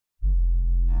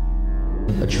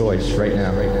a choice right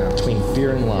now, between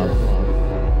fear and love.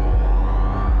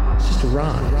 It's just a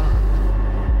ride.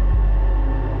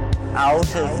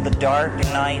 Out of the dark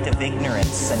night of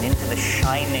ignorance and into the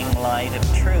shining light of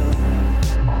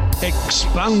truth.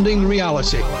 Expanding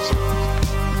reality.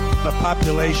 A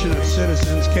population of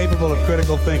citizens capable of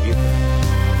critical thinking.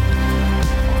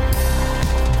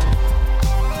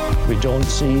 We don't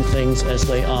see things as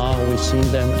they are, we see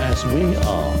them as we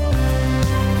are.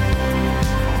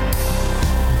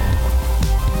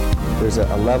 There's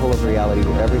a level of reality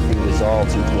where everything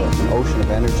dissolves into an ocean of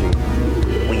energy.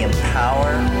 We empower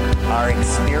our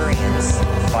experience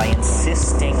by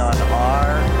insisting on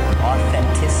our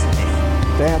authenticity.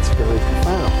 That's very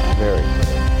profound. Very.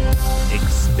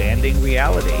 Expanding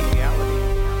reality.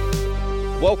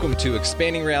 Welcome to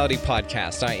Expanding Reality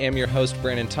Podcast. I am your host,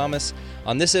 Brandon Thomas.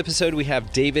 On this episode, we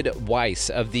have David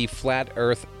Weiss of the Flat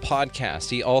Earth Podcast.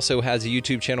 He also has a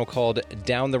YouTube channel called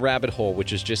Down the Rabbit Hole,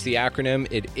 which is just the acronym.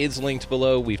 It is linked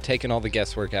below. We've taken all the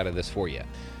guesswork out of this for you.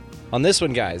 On this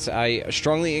one, guys, I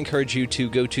strongly encourage you to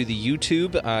go to the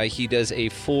YouTube. He does a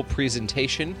full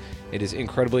presentation. It is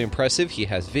incredibly impressive. He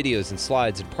has videos and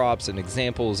slides and props and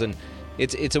examples, and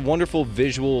it's a wonderful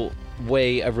visual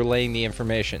way of relaying the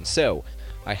information. So,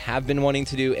 I have been wanting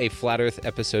to do a Flat Earth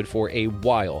episode for a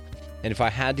while, and if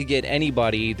I had to get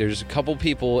anybody, there's a couple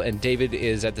people, and David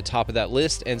is at the top of that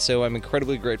list, and so I'm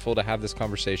incredibly grateful to have this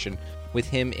conversation with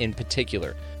him in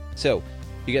particular. So,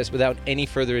 you guys, without any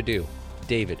further ado,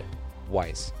 David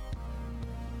Weiss.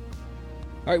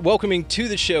 All right, welcoming to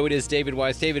the show, it is David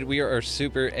Weiss. David, we are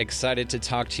super excited to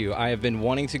talk to you. I have been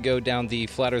wanting to go down the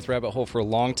Flat Earth rabbit hole for a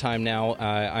long time now.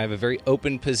 I have a very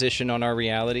open position on our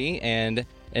reality and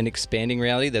an expanding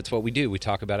reality. That's what we do. We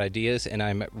talk about ideas, and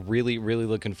I'm really, really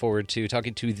looking forward to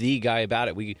talking to the guy about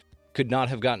it. We could not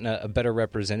have gotten a better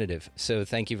representative. So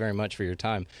thank you very much for your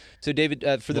time. So David,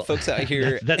 for the folks out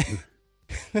here...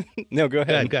 No, go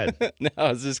ahead. Go ahead. No, I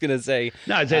was just going to say...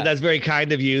 No, I'd say that's very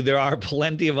kind of you. There are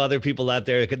plenty of other people out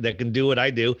there that can do what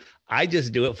I do. I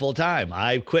just do it full time.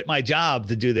 I quit my job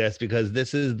to do this because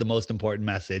this is the most important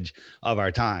message of our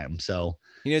time. So...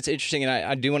 You know, it's interesting, and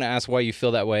I do want to ask why you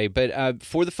feel that way, but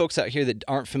for the folks out here that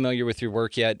aren't familiar with your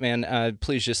work yet, man,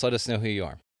 please just let us know who you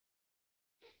are.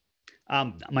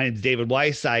 My name's David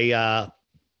Weiss.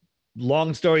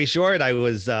 Long story short, I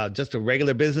was just a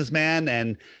regular businessman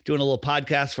and doing a little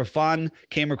podcast for fun,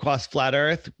 came across Flat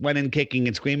Earth, went in kicking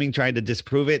and screaming, trying to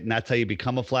disprove it, and that's how you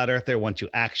become a Flat Earther once you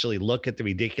actually look at the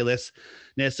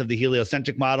ridiculousness of the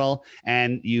heliocentric model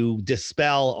and you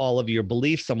dispel all of your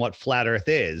beliefs on what Flat Earth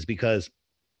is, because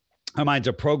our minds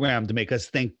are programmed to make us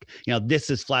think, this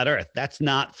is Flat Earth. That's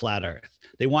not Flat Earth.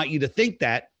 They want you to think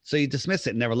that, so you dismiss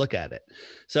it and never look at it.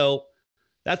 So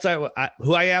that's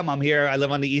who I am. I'm here. I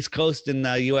live on the East Coast in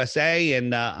the USA,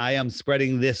 and I am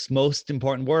spreading this most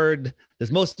important word, this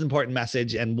most important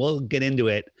message, and we'll get into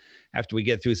it after we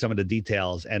get through some of the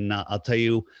details, and I'll tell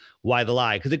you why the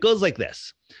lie, because it goes like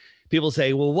this. People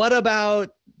say, well, what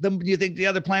about them? Do you think the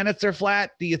other planets are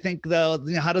flat? Do you think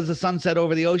how does the sun set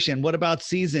over the ocean? What about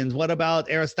seasons? What about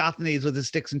Aristophanes with his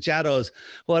sticks and shadows?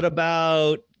 What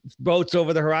about boats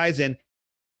over the horizon?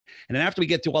 And then after we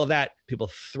get to all of that,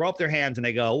 people throw up their hands and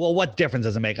they go, well, what difference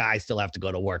does it make? I still have to go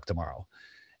to work tomorrow.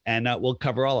 And we'll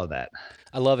cover all of that.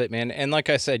 I love it, man. And like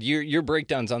I said, your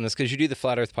breakdowns on this, because you do the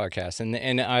Flat Earth podcast,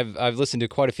 and I've listened to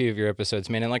quite a few of your episodes,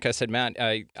 man. And like I said, Matt,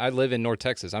 I live in North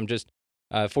Texas. I'm just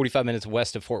 45 minutes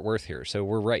west of Fort Worth here, so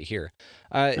we're right here.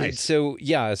 Nice. So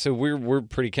we're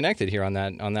pretty connected here on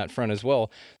that front as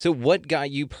well. So what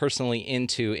got you personally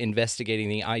into investigating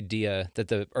the idea that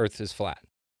the Earth is flat?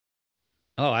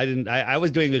 Oh, I was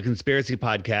doing a conspiracy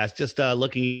podcast, just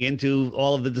looking into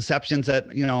all of the deceptions that,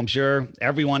 I'm sure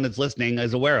everyone that's listening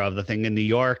is aware of, the thing in New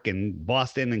York and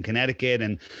Boston and Connecticut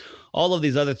and all of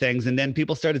these other things. And then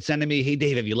people started sending me, hey,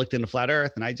 Dave, have you looked into Flat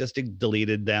Earth? And I just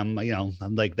deleted them.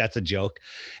 I'm like, that's a joke.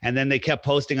 And then they kept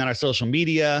posting on our social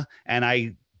media and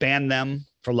I banned them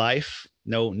for life.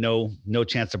 No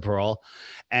chance of parole.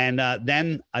 And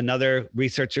then another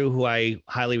researcher who I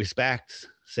highly respect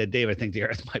said, Dave, I think the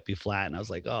Earth might be flat. And I was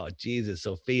like, oh, Jesus,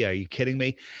 Sophia, are you kidding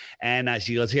me? And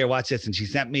she goes, here, watch this. And she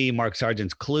sent me Mark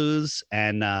Sargent's Clues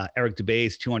and Eric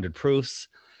Dubay's 200 Proofs.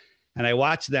 And I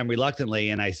watched them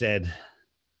reluctantly. And I said,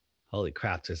 holy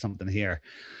crap, there's something here.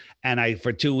 And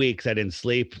for 2 weeks, I didn't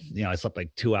sleep. I slept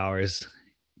like 2 hours,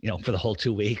 for the whole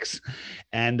 2 weeks.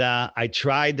 And I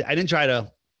didn't try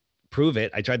to prove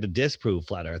it. I tried to disprove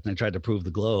Flat Earth, and I tried to prove the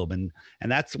globe. And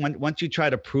that's once you try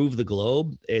to prove the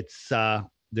globe, it's,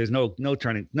 there's no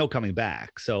coming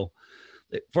back. So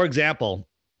for example,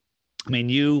 I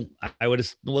mean,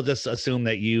 we'll just assume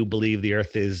that you believe the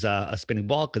Earth is a spinning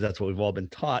ball because that's what we've all been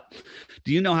taught.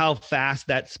 Do you know how fast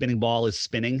that spinning ball is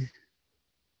spinning?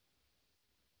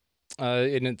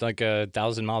 Isn't it like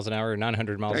 1,000 miles an hour or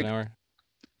 900 miles an hour?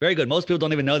 Very good. Most people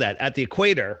don't even know that. At the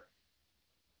equator,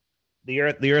 the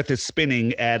Earth is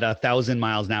spinning at 1,000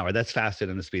 miles an hour. That's faster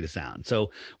than the speed of sound.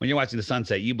 So when you're watching the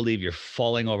sunset, you believe you're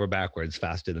falling over backwards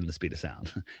faster than the speed of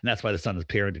sound. And that's why the sun is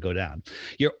appearing to go down.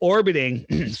 You're orbiting,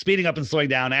 speeding up and slowing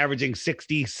down, averaging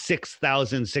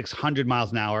 66,600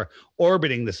 miles an hour,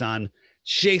 orbiting the sun,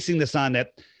 chasing the sun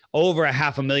at over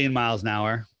 500,000 miles an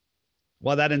hour,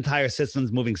 while that entire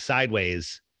system's moving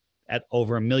sideways at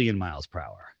over 1,000,000 miles per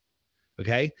hour.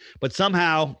 Okay. But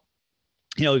somehow,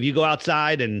 if you go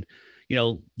outside and,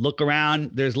 look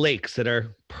around, there's lakes that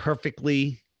are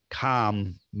perfectly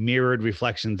calm, mirrored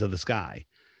reflections of the sky.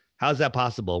 How's that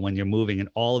possible when you're moving in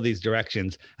all of these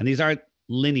directions? And these aren't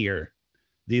linear.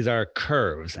 These are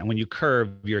curves. And when you curve,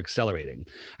 you're accelerating.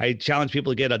 I challenge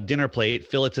people to get a dinner plate,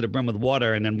 fill it to the brim with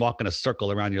water, and then walk in a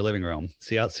circle around your living room.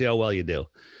 See how well you do.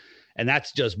 And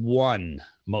that's just one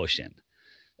motion,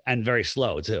 and very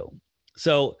slow too.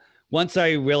 So once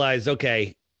I realized,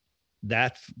 okay,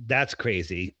 that's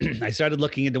crazy, I started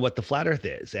looking into what the flat Earth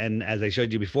is. And as I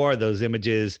showed you before, those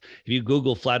images, if you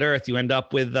Google flat Earth, you end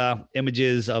up with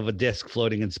images of a disk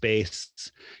floating in space.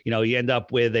 You end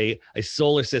up with a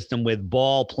solar system with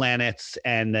ball planets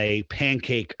and a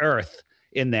pancake Earth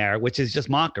in there, which is just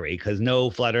mockery because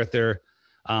no flat earther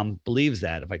believes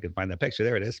that. If I could find that picture,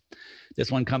 there it is.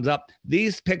 This one comes up.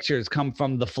 These pictures come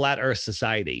from the Flat Earth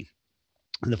Society.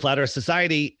 And the Flat Earth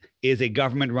Society is a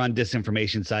government-run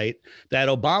disinformation site that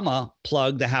Obama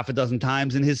plugged a half a dozen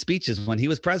times in his speeches when he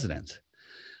was president.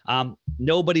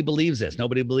 Nobody believes this.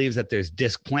 Nobody believes that there's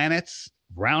disk planets,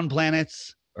 round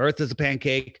planets, Earth is a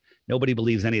pancake. Nobody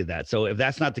believes any of that. So if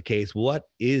that's not the case, what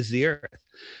is the Earth?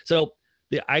 So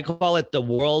I call it the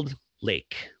world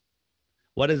lake.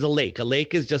 What is a lake? A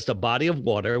lake is just a body of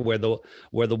water where the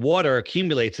water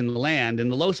accumulates in the land in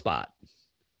the low spot.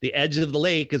 The edge of the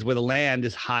lake is where the land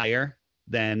is higher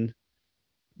than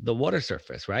the water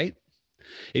surface, right?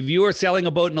 If you were sailing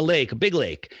a boat in a lake, a big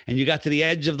lake, and you got to the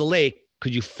edge of the lake,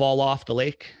 could you fall off the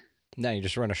lake? No, you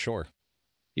just run ashore.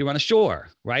 You run ashore,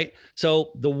 right?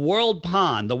 So the world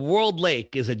pond, the world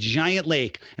lake is a giant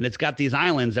lake, and it's got these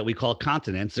islands that we call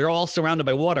continents. They're all surrounded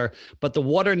by water, but the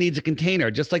water needs a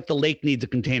container, just like the lake needs a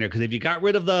container. Because if you got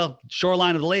rid of the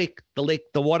shoreline of the lake,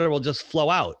 the water will just flow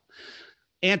out.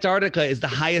 Antarctica is the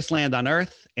highest land on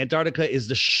Earth. Antarctica is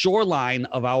the shoreline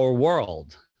of our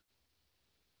world.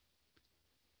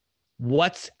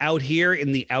 What's out here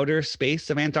in the outer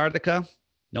space of Antarctica?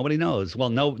 Nobody knows.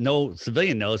 Well, no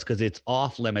civilian knows because it's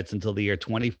off limits until the year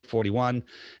 2041.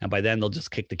 And by then they'll just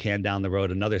kick the can down the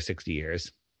road another 60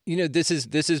 years. This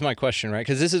is my question, right?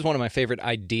 Because this is one of my favorite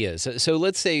ideas. So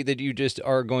let's say that you just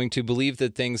are going to believe the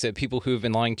things that people who've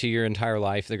been lying to you your entire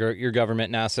life, your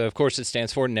government, NASA, of course, it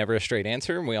stands for never a straight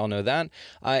answer, and we all know that.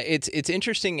 It's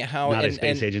interesting how not a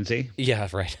space agency. Yeah,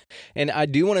 right. And I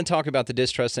do want to talk about the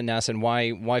distrust in NASA and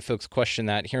why folks question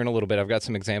that here in a little bit. I've got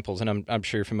some examples, and I'm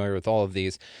sure you're familiar with all of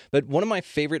these. But one of my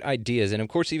favorite ideas, and of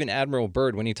course, even Admiral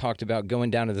Byrd, when he talked about going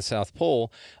down to the South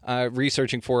Pole,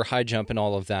 researching for high jump and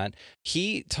all of that,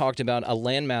 he talked about a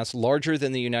landmass larger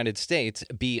than the United States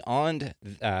beyond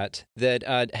that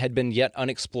had been yet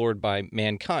unexplored by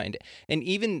mankind. And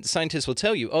even scientists will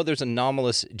tell you, there's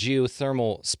anomalous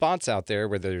geothermal spots out there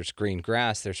where there's green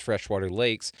grass, there's freshwater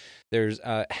lakes, there's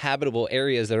habitable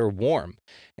areas that are warm.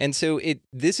 And so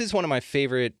this is one of my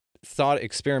favorite thought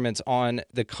experiments on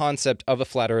the concept of a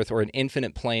flat Earth or an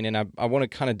infinite plane, and I want to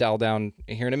kind of dial down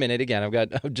here in a minute. Again, I've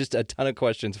got just a ton of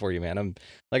questions for you, man. I'm,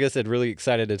 like I said, really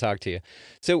excited to talk to you.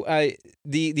 So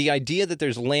the idea that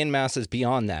there's land masses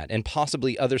beyond that and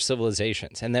possibly other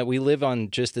civilizations, and that we live on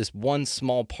just this one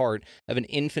small part of an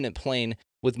infinite plane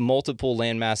with multiple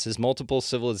land masses, multiple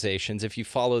civilizations, if you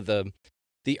follow the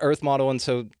Earth model. And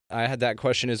so I had that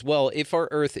question as well. If our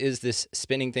Earth is this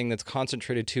spinning thing that's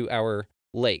concentrated to our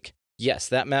lake. Yes,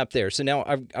 that map there. So now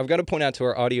I've got to point out to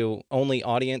our audio-only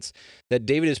audience that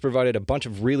David has provided a bunch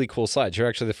of really cool slides. You're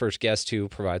actually the first guest to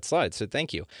provide slides, so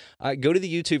thank you. Go to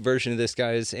the YouTube version of this,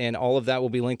 guys, and all of that will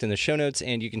be linked in the show notes,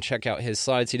 and you can check out his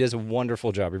slides. He does a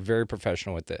wonderful job. You're very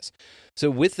professional with this. So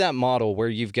with that model where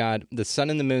you've got the sun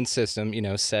and the moon system,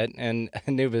 Set and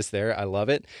Anubis there, I love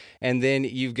it. And then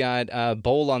you've got a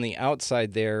bowl on the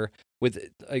outside there with,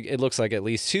 it looks like at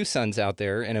least two suns out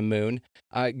there and a moon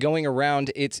going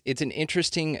around. It's an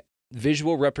interesting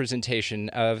visual representation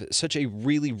of such a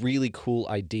really, really cool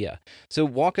idea. So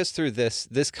walk us through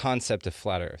this concept of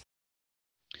flat Earth.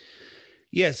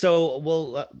 Yeah,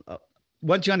 so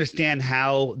once you understand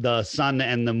how the sun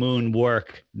and the moon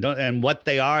work and what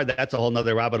they are, that's a whole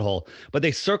nother rabbit hole. But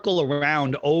they circle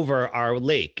around over our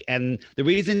lake. And the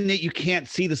reason that you can't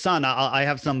see the sun, I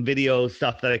have some video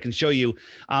stuff that I can show you.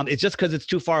 It's just because it's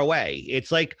too far away.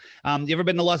 It's like, you ever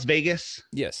been to Las Vegas?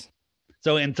 Yes.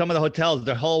 So in some of the hotels,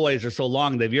 their hallways are so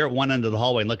long that if you're at one end of the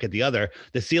hallway and look at the other,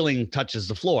 the ceiling touches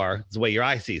the floor. It's the way your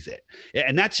eye sees it.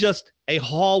 And that's just a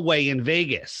hallway in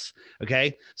Vegas.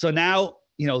 Okay. So now,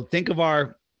 think of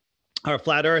our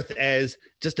flat earth as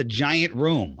just a giant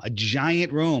room,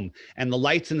 and the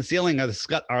lights in the ceiling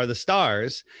are the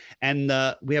stars. And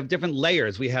we have different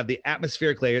layers. We have the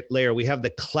atmospheric layer. We have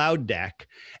the cloud deck,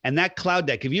 and that cloud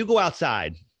deck, if you go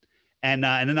outside, and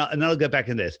then I'll get back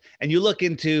into this. And you look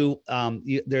into,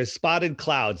 there's spotted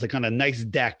clouds, like on a nice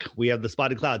deck. We have the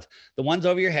spotted clouds. The ones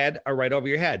over your head are right over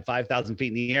your head, 5,000 feet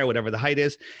in the air, whatever the height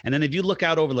is. And then if you look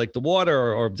out over like the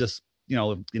water or just,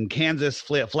 in Kansas,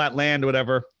 flat land, or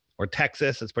whatever, or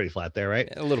Texas, it's pretty flat there, right?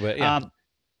 A little bit, yeah.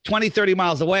 20, 30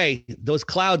 miles away, those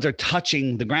clouds are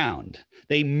touching the ground.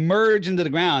 They merge into the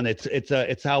ground.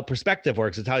 It's how perspective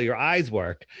works. It's how your eyes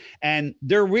work. And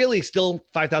they're really still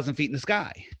 5,000 feet in the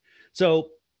sky. So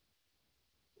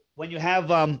when you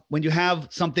have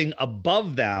something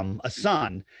above them, a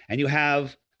sun, and you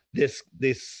have this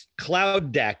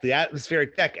cloud deck, the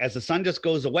atmospheric deck, as the sun just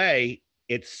goes away,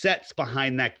 it sets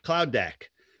behind that cloud deck.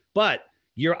 But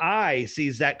your eye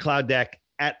sees that cloud deck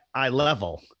at eye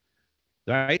level,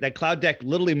 right? That cloud deck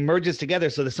literally merges together.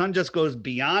 So the sun just goes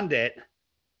beyond it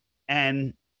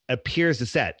and appears to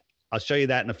set. I'll show you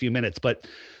that in a few minutes. But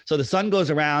so the sun goes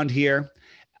around here.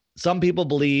 Some people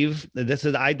believe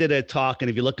that I did a talk, and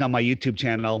if you look on my YouTube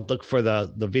channel, look for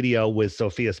the video with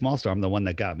Sophia Smallstorm, the one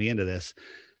that got me into this,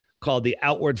 called The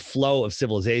Outward Flow of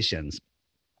Civilizations.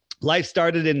 Life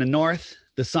started in the north.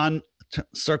 The sun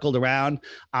circled around,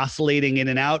 oscillating in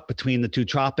and out between the two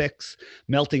tropics,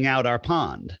 melting out our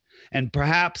pond. And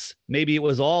perhaps maybe it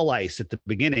was all ice at the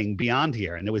beginning beyond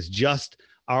here, and it was just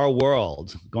our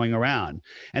world going around.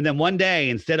 And then one day,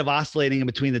 instead of oscillating in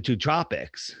between the two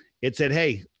tropics, it said,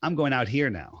 hey, I'm going out here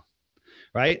now,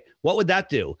 right? What would that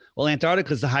do? Well,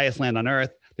 Antarctica is the highest land on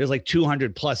Earth. There's like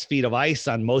 200 plus feet of ice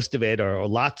on most of it, or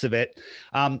lots of it.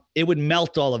 It would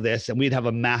melt all of this, and we'd have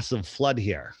a massive flood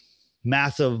here,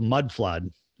 massive mud flood,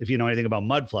 if you know anything about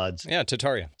mud floods. Yeah,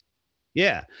 Tartaria.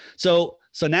 Yeah. So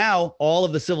now all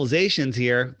of the civilizations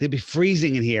here, they'd be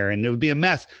freezing in here, and it would be a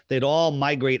mess. They'd all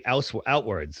migrate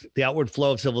outwards, the outward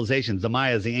flow of civilizations, the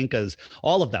Mayas, the Incas,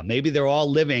 all of them. Maybe they're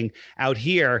all living out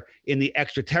here in the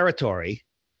extra territory.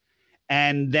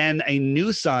 And then a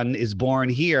new sun is born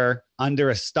here under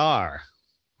a star,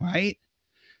 right?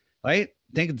 Right?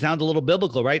 I think it sounds a little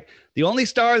biblical, right? The only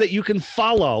star that you can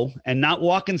follow and not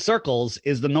walk in circles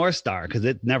is the North Star, because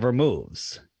it never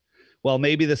moves. Well,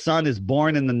 maybe the sun is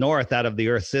born in the north out of the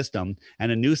Earth system,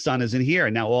 and a new sun is in here.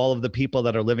 And now all of the people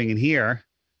that are living in here,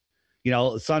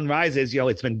 the sun rises,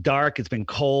 it's been dark, it's been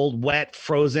cold, wet,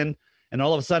 frozen, and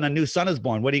all of a sudden a new sun is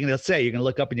born. What are you going to say? You're going to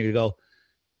look up and you're going to go,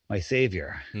 my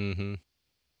savior. Mm-hmm.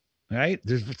 Right?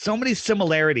 There's so many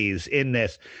similarities in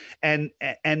this. And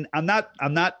I'm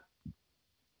not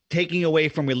taking away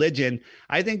from religion.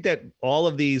 I think that all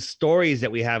of these stories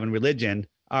that we have in religion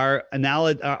are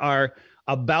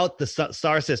about the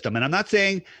star system. And I'm not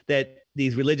saying that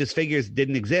these religious figures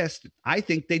didn't exist. I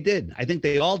think they did. I think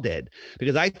they all did,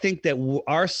 because I think that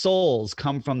our souls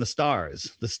come from the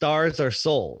stars. The stars are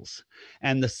souls,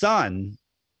 and the sun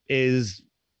is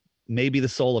maybe the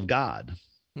soul of God.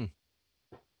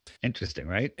 Interesting,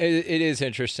 right? It is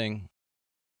interesting.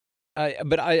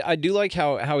 But I do like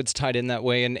how it's tied in that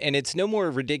way, and it's no more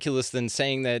ridiculous than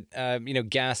saying that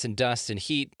gas and dust and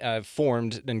heat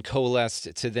formed and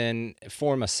coalesced to then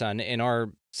form a sun in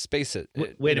our space.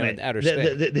 Wait a minute, outer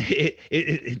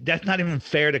space. That's not even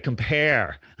fair to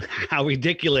compare. How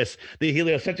ridiculous the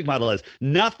heliocentric model is.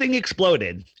 Nothing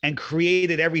exploded and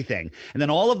created everything, and then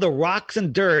all of the rocks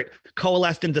and dirt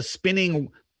coalesced into spinning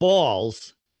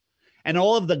balls, and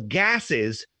all of the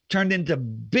gases turned into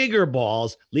bigger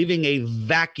balls, leaving a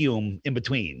vacuum in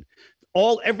between.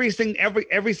 Every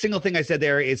single thing I said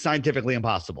there is scientifically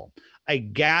impossible. A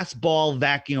gas ball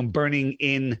vacuum burning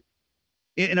in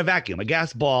a vacuum, a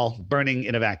gas ball burning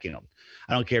in a vacuum.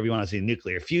 I don't care if you want to say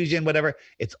nuclear fusion, whatever.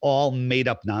 It's all made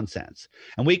up nonsense.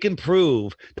 And we can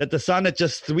prove that the sun at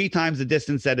just 3 times the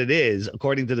distance that it is,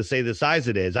 according to the size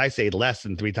it is, I say less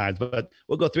than 3 times, but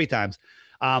we'll go 3 times,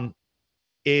 or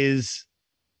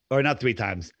not 3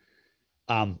 times,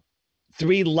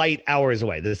 3 light hours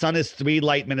away. The sun is 3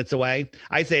 light minutes away.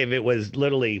 I say if it was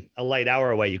literally a light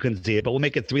hour away, you couldn't see it, but we'll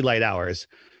make it 3 light hours.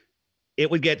 it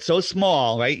would get so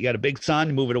small, right? You got a big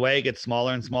sun, move it away, it gets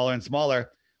smaller and smaller and smaller.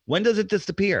 When does it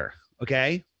disappear?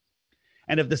 Okay.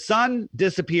 And if the sun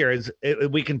disappears,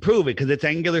 we can prove it because its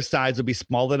angular size would be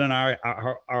smaller than our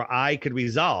eye could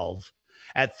resolve.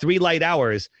 At 3 light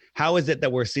hours, how is it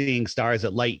that we're seeing stars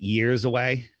at light years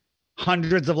away?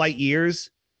 Hundreds of light years.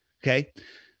 Okay.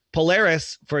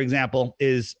 Polaris, for example,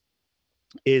 is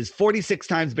 46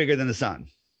 times bigger than the sun.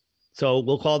 So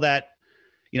we'll call that,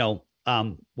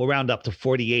 we'll round up to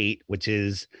 48, which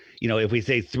is, if we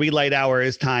say 3 light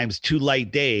hours times 2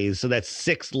 light days, so that's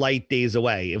 6 light days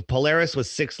away. If Polaris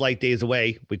was 6 light days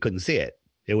away, we couldn't see it.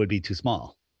 It would be too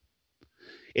small.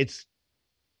 It's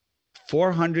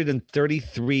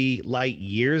 433 light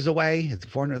years away. It's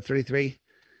 433,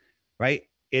 right?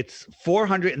 It's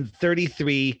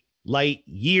 433 light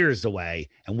years away,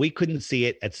 and we couldn't see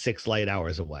it at 6 light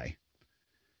hours away.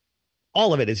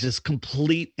 All of it is just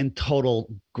complete and total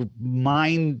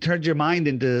turns your mind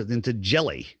into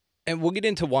jelly. And we'll get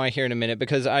into why here in a minute,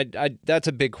 because I that's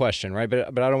a big question, right?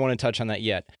 But I don't want to touch on that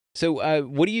yet. So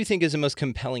what do you think is the most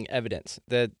compelling evidence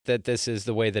that this is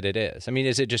the way that it is? I mean,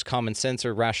 is it just common sense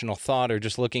or rational thought, or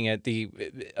just looking at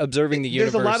observing the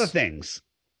universe? There's a lot of things.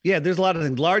 Yeah, there's a lot of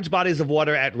things. Large bodies of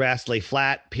water at rest lay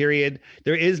flat, period.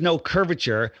 There is no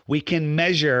curvature. We can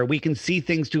measure, we can see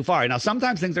things too far. Now,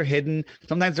 sometimes things are hidden.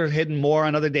 Sometimes they're hidden more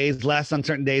on other days, less on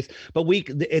certain days. But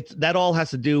that all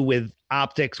has to do with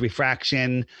optics,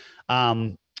 refraction,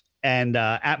 and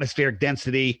atmospheric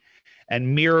density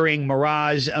and mirroring,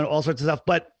 mirage, and all sorts of stuff.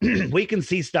 But we can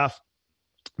see stuff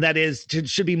that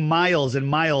should be miles and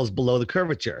miles below the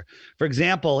curvature. For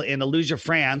example, in Aluja,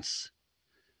 France,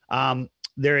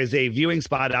 there is a viewing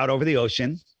spot out over the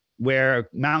ocean where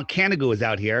Mount Canigou is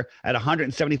out here at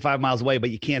 175 miles away, but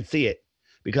you can't see it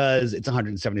because it's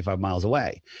 175 miles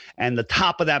away. And the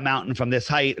top of that mountain from this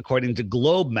height, according to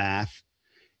globe math,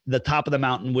 the top of the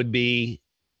mountain would be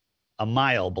a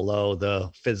mile below the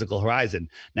physical horizon.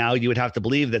 Now, you would have to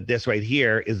believe that this right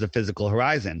here is the physical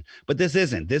horizon, but this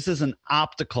isn't. This is an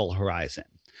optical horizon.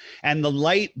 And the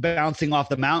light bouncing off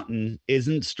the mountain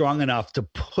isn't strong enough to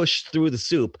push through the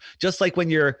soup. Just like when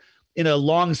you're in a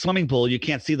long swimming pool, you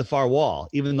can't see the far wall,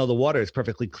 even though the water is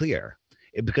perfectly clear,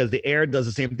 because the air does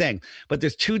the same thing. But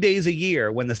there's 2 days a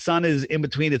year when the sun is in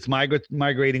between, it's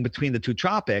migrating between the two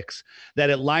tropics, that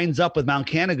it lines up with Mount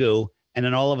Canigou. And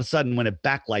then all of a sudden, when it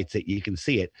backlights it, you can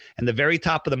see it. And the very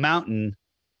top of the mountain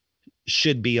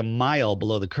should be a mile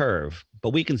below the curve,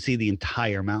 but we can see the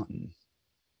entire mountain.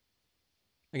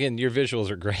 Again, your visuals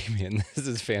are great, man. This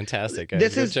is fantastic.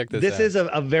 This is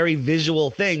a very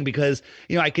visual thing because,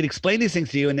 I could explain these things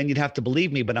to you and then you'd have to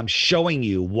believe me, but I'm showing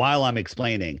you while I'm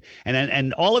explaining.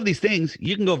 And all of these things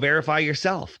you can go verify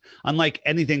yourself. Unlike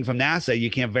anything from NASA,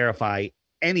 you can't verify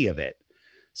any of it.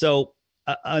 So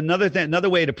another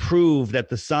way to prove that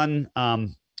the sun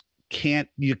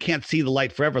you can't see the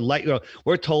light forever.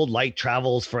 We're told light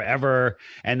travels forever,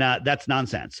 and that's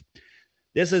nonsense.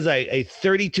 This is a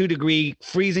 32-degree,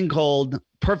 freezing cold,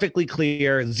 perfectly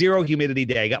clear, zero humidity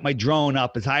day. I got my drone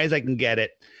up as high as I can get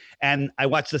it, and I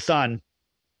watched the sun.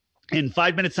 In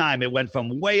 5 minutes time, it went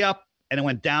from way up, and it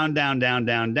went down, down, down,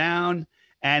 down, down.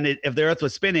 And if the Earth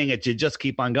was spinning, it should just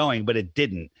keep on going, but it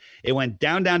didn't. It went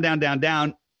down, down, down, down,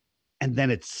 down, and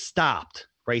then it stopped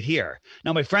right here.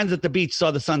 Now, my friends at the beach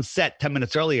saw the sun set 10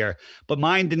 minutes earlier, but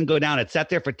mine didn't go down. It sat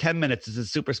there for 10 minutes as it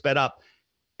super sped up,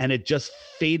 and it just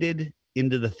faded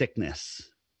into the thickness.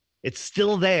 It's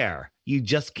still there. You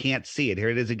just can't see it. Here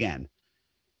it is again.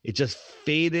 It just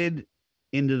faded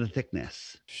into the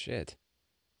thickness. Shit.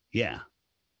 Yeah.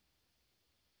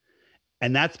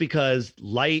 And that's because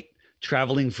light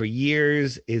traveling for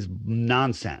years is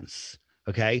nonsense.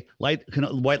 Okay. Light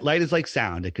is like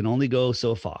sound. It can only go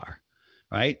so far,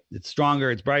 right? It's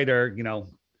stronger. It's brighter,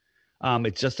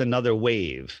 it's just another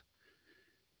wave.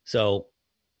 So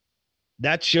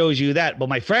that shows you that. But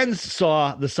my friends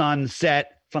saw the sun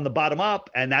set from the bottom up,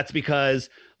 and that's because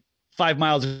 5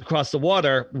 miles across the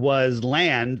water was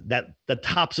land, that the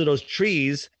tops of those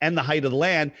trees and the height of the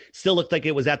land still looked like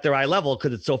it was at their eye level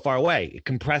because it's so far away. It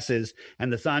compresses,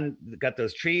 and the sun got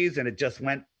those trees, and it just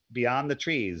went beyond the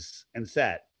trees and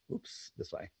set. Oops,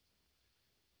 this way.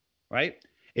 Right?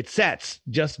 It sets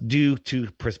just due to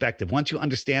perspective. Once you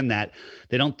understand that,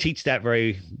 they don't teach that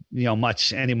very,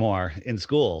 much anymore in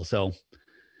school. So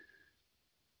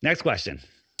next question.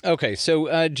 Okay, so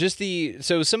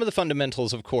some of the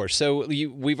fundamentals, of course. So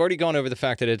we've already gone over the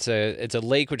fact that it's a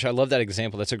lake, which I love that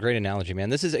example. That's a great analogy, man.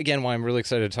 This is, again, why I'm really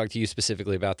excited to talk to you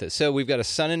specifically about this. So we've got a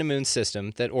sun and a moon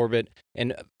system that orbit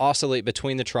and oscillate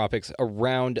between the tropics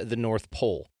around the North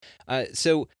Pole.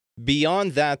 So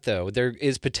Beyond that, though, there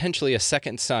is potentially a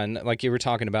second sun, like you were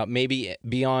talking about, maybe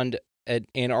beyond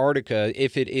Antarctica,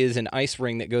 if it is an ice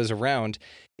ring that goes around.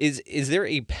 Is there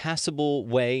a passable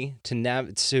way to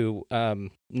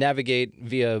navigate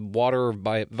via water or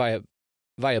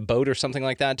via boat or something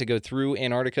like that to go through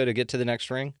Antarctica to get to the next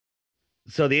ring?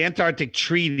 So the Antarctic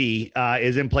Treaty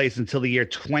is in place until the year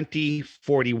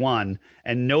 2041,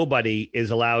 and nobody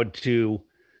is allowed to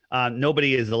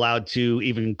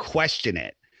even question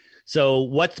it. So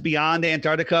what's beyond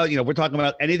Antarctica? We're talking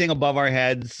about anything above our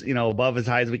heads, above as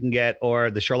high as we can get, or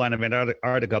the shoreline of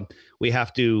Antarctica. We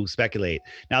have to speculate.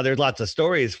 Now, there's lots of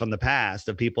stories from the past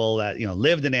of people that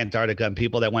lived in Antarctica and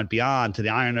people that went beyond to the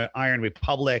Iron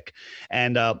Republic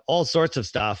and all sorts of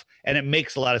stuff, and it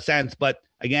makes a lot of sense. But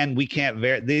again, we can't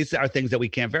these are things that we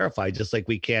can't verify, just like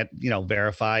we can't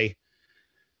verify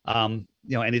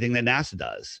anything that NASA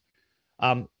does.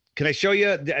 Can I show you?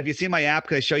 Have you seen my app?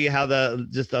 Can I show you how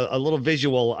just a little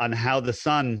visual on how the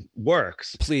sun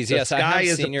works? Please, the yes. Sky I have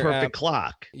is seen a your perfect app.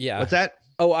 clock. Yeah. What's that?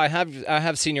 Oh, I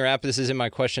have seen your app. This is in my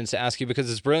questions to ask you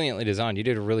because it's brilliantly designed. You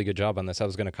did a really good job on this. I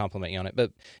was going to compliment you on it,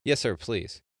 but yes, sir,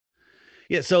 please.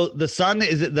 Yeah. So the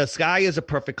sky is a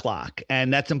perfect clock,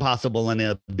 and that's impossible in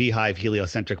a beehive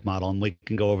heliocentric model, and we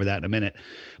can go over that in a minute.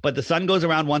 But the sun goes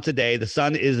around once a day. The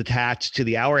sun is attached to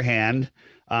the hour hand.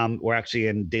 We're actually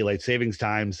in daylight savings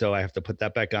time, so I have to put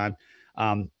that back on,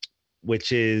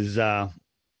 which is the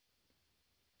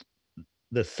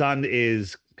sun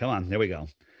is, come on, there we go.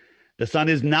 The sun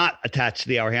is not attached to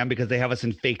the hour hand because they have us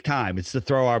in fake time. It's to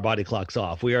throw our body clocks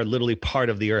off. We are literally part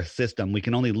of the Earth system. We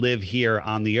can only live here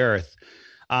on the Earth.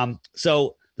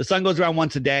 So the sun goes around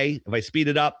once a day. If I speed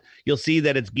it up, you'll see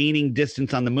that it's gaining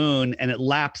distance on the moon, and it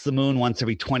laps the moon once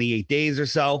every 28 days or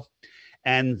so.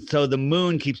 And so the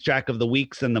moon keeps track of the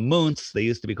weeks and the months. They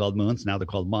used to be called moons. Now they're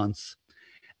called months.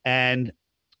 And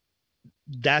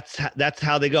that's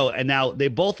how they go. And now they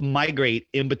both migrate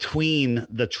in between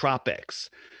the tropics.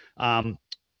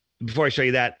 Before I show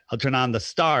you that, I'll turn on the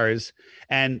stars.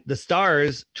 And the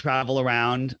stars travel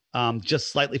around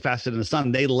just slightly faster than the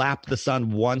sun. They lap the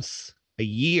sun once a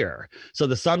year. So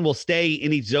the sun will stay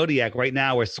in each zodiac. Right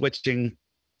now we're switching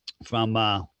from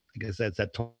like I said, it's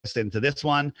that Taurus into this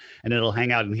one, and it'll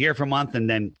hang out in here for a month, and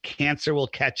then Cancer will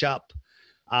catch up,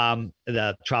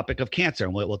 the Tropic of Cancer,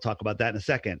 and we'll talk about that in a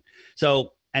second.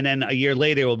 So, and then a year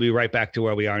later, we'll be right back to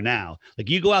where we are now. Like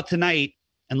you go out tonight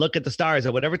and look at the stars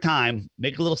at whatever time,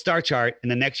 make a little star chart, and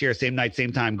the next year, same night,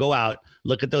 same time, go out,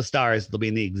 look at those stars. They'll be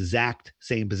in the exact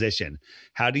same position.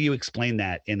 How do you explain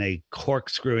that in a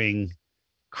corkscrewing,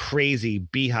 crazy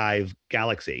beehive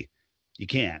galaxy? You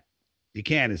can't. You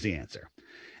can't is the answer.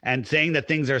 And saying that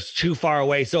things are too far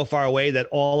away, so far away that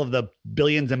all of the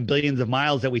billions and billions of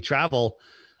miles that we travel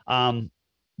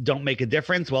don't make a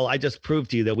difference. Well, I just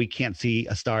proved to you that we can't see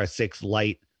a star 6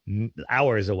 light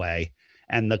hours away,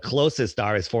 and the closest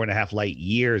star is 4.5 light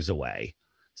years away.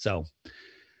 So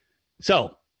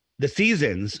the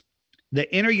seasons,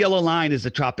 the inner yellow line is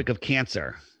the Tropic of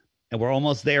Cancer, and we're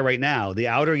almost there right now. The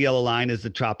outer yellow line is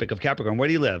the Tropic of Capricorn. Where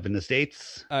do you live? In the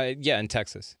States? Yeah, in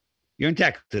Texas. You're in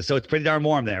Texas, so it's pretty darn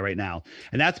warm there right now.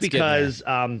 And that's because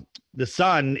the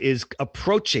sun is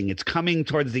approaching. It's coming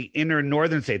towards the inner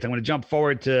northern states. I'm going to jump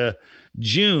forward to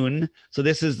June. So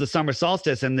this is the summer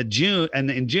solstice, and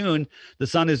in June, the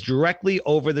sun is directly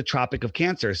over the Tropic of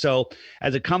Cancer. So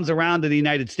as it comes around to the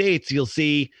United States, you'll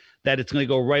see that it's going to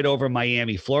go right over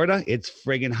Miami, Florida. It's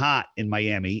friggin' hot in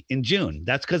Miami in June.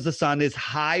 That's because the sun is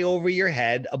high over your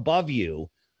head, above you,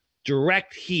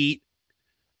 direct heat,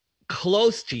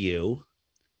 close to you.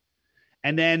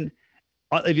 And then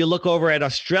if you look over at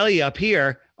Australia up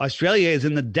here, Australia is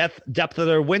in the depth of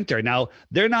their winter. Now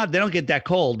they don't get that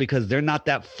cold because they're not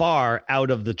that far out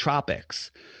of the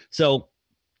tropics. So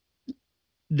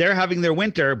they're having their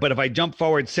winter. But if I jump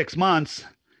forward 6 months,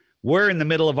 we're in the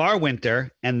middle of our winter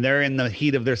and they're in the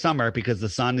heat of their summer because the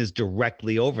sun is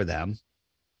directly over them.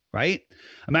 Right?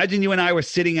 Imagine you and I were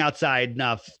sitting outside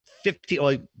 50,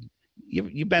 well,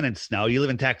 you've been in snow. You live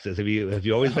in Texas. Have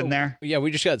you always been there? Yeah,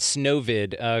 we just got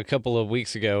snowvid a couple of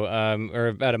weeks ago, or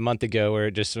about a month ago, where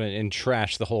it just went and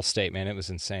trashed the whole state. Man, it was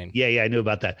insane. Yeah, I knew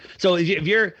about that. So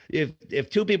if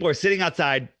two people are sitting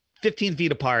outside 15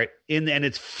 feet apart and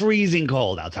it's freezing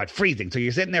cold outside, freezing. So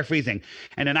you're sitting there freezing,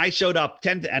 and then I showed up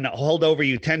 10 and hold over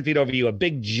you 10 feet over you, a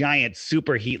big giant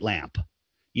super heat lamp.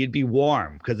 You'd be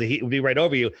warm because the heat would be right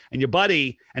over you, and your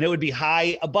buddy, and it would be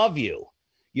high above you.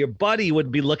 Your buddy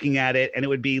would be looking at it and it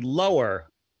would be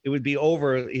lower. It would be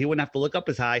over. He wouldn't have to look up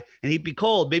as high and he'd be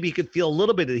cold. Maybe he could feel a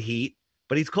little bit of the heat,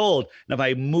 but he's cold. And if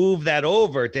I move that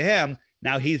over to him,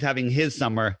 Now he's having his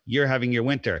summer, you're having your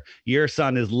winter. Your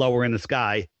sun is lower in the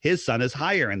sky, his sun is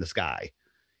higher in the sky.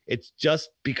 It's just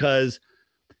because,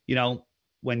 you know,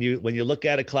 when you look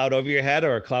at a cloud over your head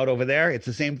or a cloud over there, it's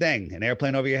the same thing. An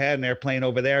airplane over your head, an airplane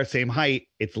over there, same height,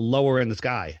 it's lower in the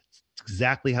sky. It's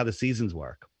exactly how the seasons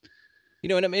work. You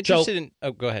know, and I'm interested in.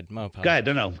 Oh, go ahead. Go ahead.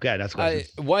 No, go ahead. That's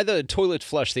why the toilet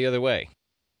flush the other way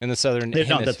in the southern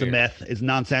hemisphere? No, that's a myth. It's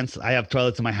nonsense. I have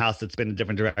toilets in my house that spin in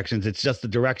different directions. It's just the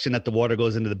direction that the water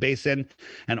goes into the basin,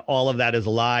 and all of that is a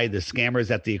lie. There's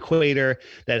scammers at the equator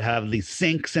that have these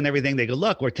sinks and everything. They go,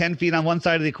 look, we're 10 feet on one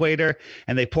side of the equator,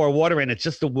 and they pour water in. It's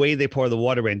just the way they pour the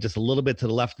water in, just a little bit to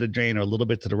the left of the drain or a little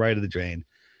bit to the right of the drain.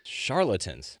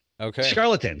 Charlatans. Okay.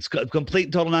 Charlatans.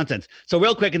 Complete total nonsense. So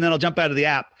real quick, and then I'll jump out of the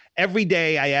app. Every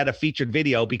day I add a featured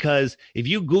video, because if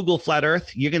you Google flat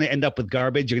earth, you're going to end up with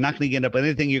garbage. You're not going to end up with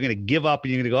anything. You're going to give up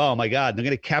and you're going to go, oh my God, they're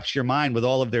going to capture your mind with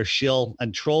all of their shill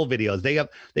and troll videos.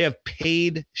 They have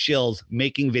paid shills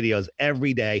making videos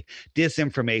every day,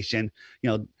 disinformation,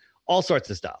 all sorts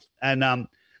of stuff. And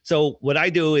so what I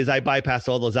do is I bypass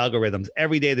all those algorithms.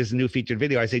 Every day there's a new featured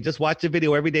video. I say, just watch the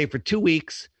video every day for 2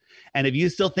 weeks. And if you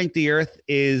still think the earth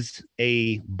is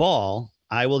a ball,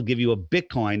 I will give you a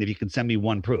Bitcoin if you can send me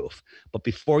one proof. But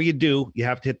before you do, you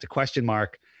have to hit the question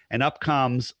mark, and up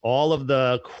comes all of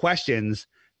the questions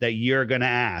that you're going to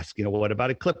ask. What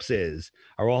about eclipses?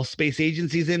 Are all space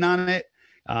agencies in on it?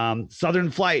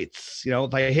 Southern flights.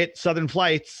 If I hit Southern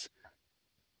flights,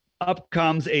 up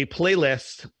comes a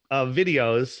playlist of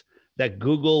videos that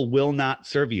Google will not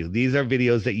serve you. These are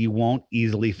videos that you won't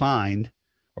easily find,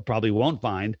 or probably won't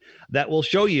find, that will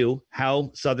show you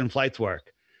how Southern flights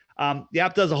work. The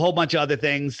app does a whole bunch of other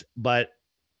things, but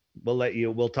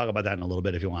we'll talk about that in a little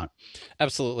bit if you want.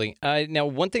 Absolutely. Now,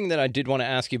 one thing that I did want to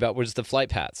ask you about was the flight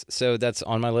paths. So that's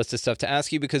on my list of stuff to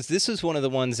ask you, because this is one of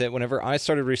the ones that whenever I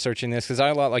started researching this, because I,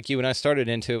 a lot like you, when I started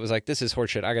into it, was like, this is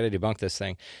horseshit. I got to debunk this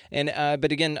thing. And,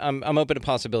 but again, I'm open to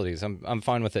possibilities. I'm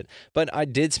fine with it. But I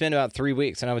did spend about 3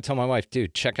 weeks, and I would tell my wife,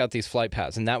 dude, check out these flight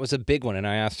paths. And that was a big one. And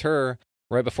I asked her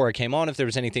right before I came on if there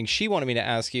was anything she wanted me to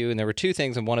ask you, and there were 2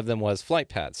 things, and one of them was flight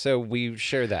paths. So we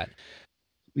share that.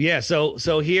 Yeah. So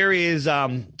here is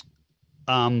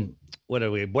what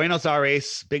are we? Buenos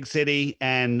Aires, big city,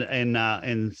 and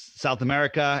in South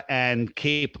America, and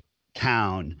Cape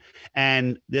Town.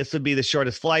 And this would be the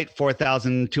shortest flight,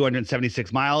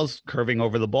 4,276 miles, curving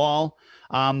over the ball.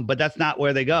 But that's not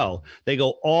where they go. They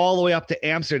go all the way up to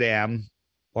Amsterdam,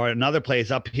 or another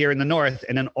place up here in the north,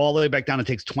 and then all the way back down. It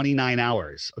takes 29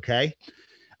 hours. Okay.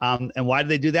 And why do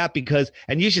they do that? Because,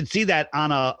 and you should see that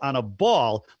on a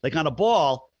ball, like on a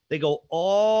ball, they go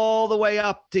all the way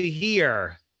up to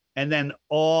here and then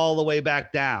all the way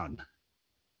back down.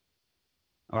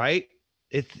 All right.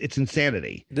 It's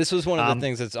insanity. This was one of the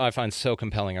things that I find so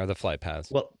compelling, are the flight paths.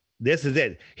 Well, this is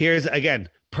it. Here's again,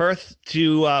 Perth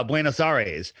to Buenos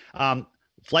Aires.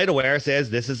 FlightAware says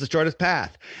this is the shortest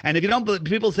path. And if you don't,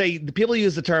 people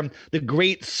use the term the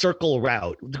Great Circle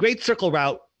Route. The Great Circle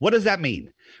Route, what does that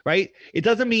mean? Right? It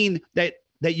doesn't mean that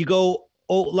you go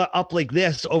up like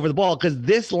this over the ball, because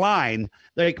this line,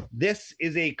 like this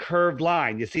is a curved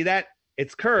line. You see that?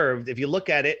 It's curved. If you look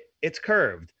at it, it's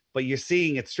curved, but you're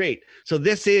seeing it straight. So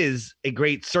this is a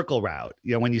Great Circle Route.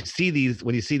 When you see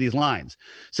these lines.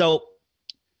 So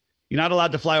you're not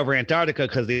allowed to fly over Antarctica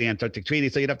because of the Antarctic Treaty,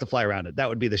 so you'd have to fly around it. That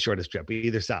would be the shortest trip,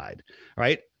 either side,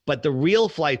 right? But the real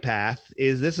flight path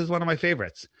this is one of my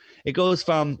favorites. It goes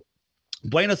from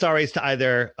Buenos Aires to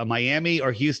either Miami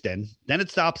or Houston. Then it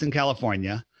stops in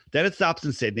California. Then it stops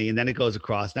in Sydney, and then it goes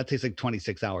across. That takes like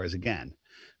 26 hours again,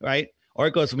 right? Or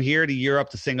it goes from here to Europe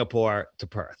to Singapore to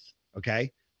Perth,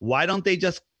 okay? Why don't they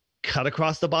just cut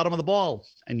across the bottom of the ball?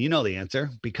 And you know the answer,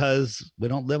 because we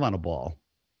don't live on a ball.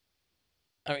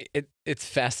 I mean, it's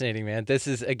fascinating, man. This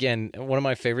is, again, one of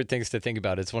my favorite things to think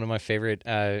about. It's one of my favorite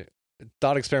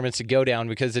thought experiments to go down,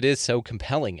 because it is so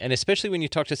compelling. And especially when you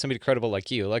talk to somebody credible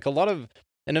like you, like a lot of,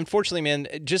 and unfortunately, man,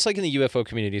 just like in the UFO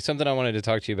community, something I wanted to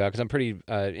talk to you about, because I'm pretty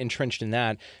entrenched in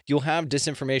that, you'll have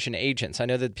disinformation agents. I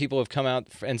know that people have come out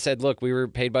and said, look, we were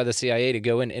paid by the CIA to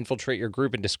go and infiltrate your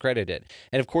group and discredit it.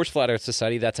 And of course, Flat Earth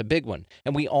Society, that's a big one.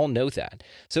 And we all know that.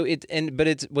 So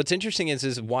what's interesting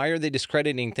is why are they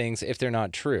discrediting things if they're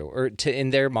not true? Or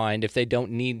in their mind, if they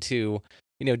don't need to,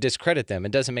 discredit them?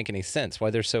 It doesn't make any sense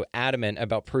why they're so adamant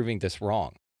about proving this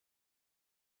wrong.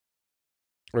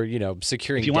 Or,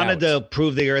 securing. If you wanted to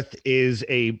prove the Earth is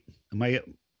am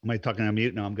I talking on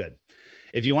mute? No, I'm good.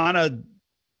 If you want to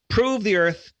prove the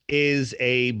Earth is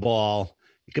a ball,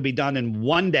 it could be done in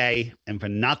one day and for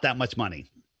not that much money.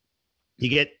 You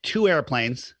get 2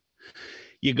 airplanes.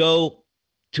 You go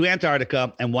to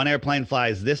Antarctica and one airplane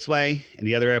flies this way and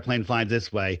the other airplane flies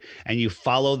this way, and you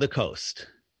follow the coast.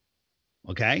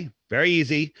 Okay, very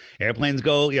easy. Airplanes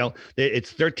go,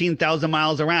 it's 13,000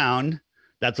 miles around.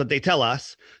 That's what they tell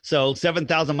us. So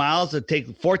 7,000 miles would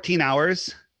take 14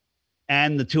 hours,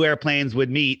 and the two airplanes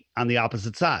would meet on the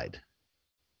opposite side.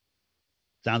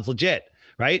 Sounds legit,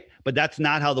 right? But that's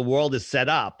not how the world is set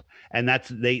up. And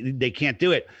they can't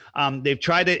do it. They've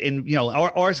tried it in,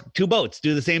 or two boats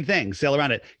do the same thing, sail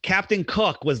around it. Captain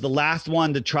Cook was the last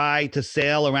one to try to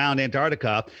sail around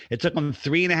Antarctica. It took him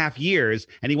 3.5 years,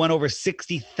 and he went over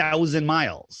 60,000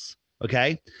 miles.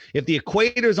 Okay. If the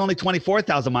equator is only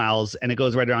 24,000 miles and it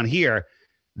goes right around here,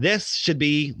 this should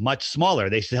be much smaller.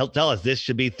 They should help tell us this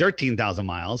should be 13,000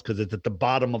 miles because it's at the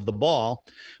bottom of the ball.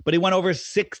 But he went over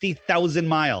 60,000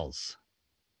 miles.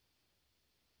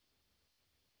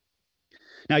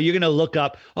 Now you're going to look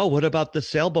up, what about the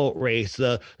sailboat race,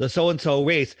 the so-and-so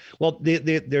race? Well,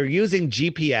 they're using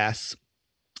GPS.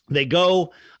 They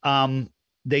go, I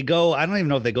don't even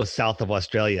know if they go south of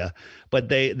Australia, but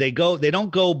they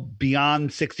don't go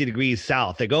beyond 60 degrees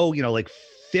south. They go, like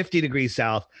 50 degrees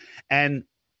south, and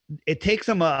it takes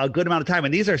them a good amount of time.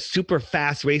 And these are super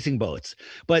fast racing boats,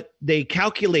 but they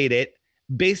calculate it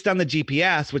based on the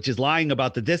GPS, which is lying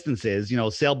about the distances,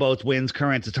 sailboats, winds,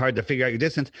 currents. It's hard to figure out your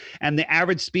distance. And the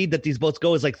average speed that these boats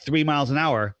go is like 3 miles an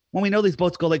hour. When we know these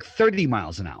boats go like 30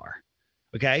 miles an hour.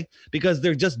 Okay. Because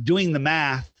they're just doing the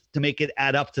math to make it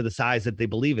add up to the size that they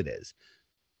believe it is.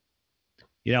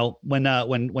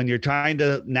 When you're trying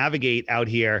to navigate out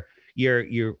here,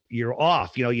 you're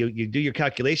off, you do your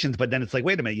calculations, but then it's like,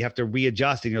 wait a minute, you have to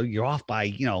readjust, and you're off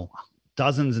by,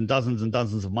 dozens and dozens and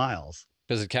dozens of miles.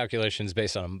 Because the calculation is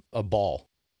based on a ball.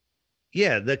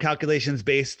 Yeah, the calculation's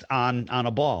based on a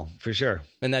ball, for sure.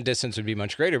 And that distance would be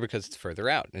much greater because it's further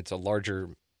out. It's a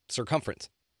larger circumference.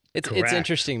 It's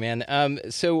interesting, man.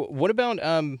 So what about,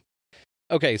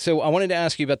 okay, so I wanted to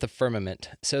ask you about the firmament.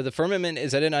 So the firmament,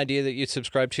 is that an idea that you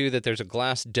subscribe to, that there's a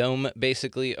glass dome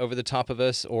basically over the top of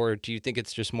us, or do you think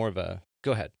it's just more of a,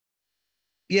 go ahead.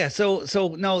 Yeah, so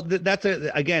no, that's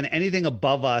again, anything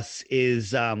above us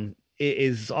is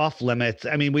off limits.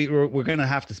 I mean, we're going to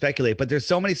have to speculate, but there's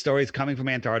so many stories coming from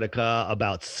Antarctica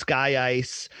about sky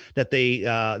ice that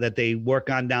they work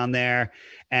on down there,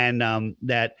 and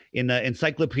that in the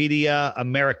Encyclopedia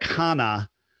Americana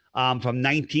from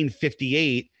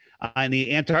 1958 in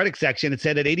the Antarctic section, it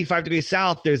said at 85 degrees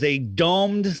south there's a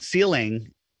domed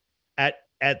ceiling at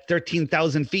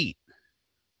 13,000 feet. It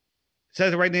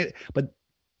says it right there, but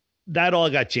that all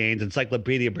got changed.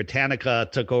 Encyclopedia Britannica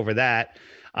took over that.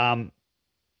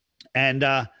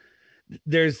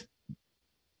 There's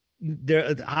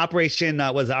Operation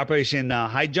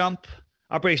High Jump,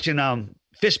 Operation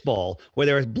Fishbowl, where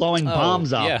they were blowing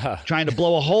bombs up, trying to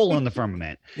blow a hole in the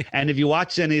firmament. And if you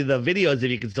watch any of the videos,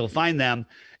 if you can still find them,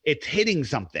 it's hitting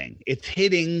something. It's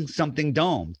hitting something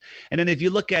domed. And then if you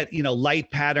look at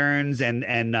light patterns and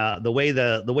the way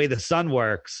the sun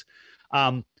works,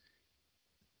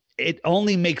 it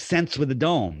only makes sense with the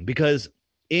dome, because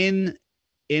in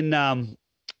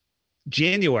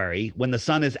January, when the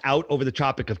sun is out over the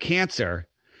Tropic of Cancer,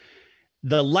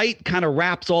 the light kind of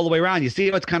wraps all the way around. You see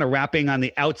how it's kind of wrapping on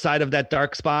the outside of that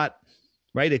dark spot,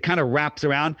 right? It kind of wraps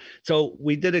around. So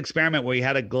we did an experiment where we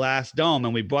had a glass dome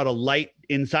and we brought a light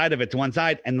inside of it to one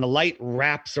side, and the light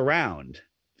wraps around.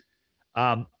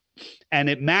 And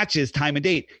it matches time and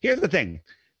date. Here's the thing.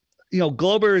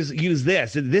 Globers use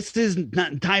this. This is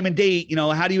not time and date.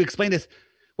 How do you explain this?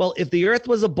 Well, if the Earth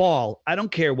was a ball, I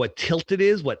don't care what tilt it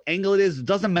is, what angle it is. It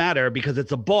doesn't matter, because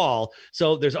it's a ball.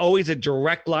 So there's always a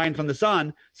direct line from the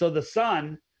sun. So the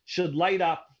sun should light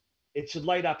up. It should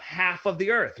light up half of the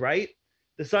Earth, right?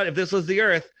 The sun, if this was the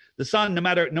Earth, the sun, no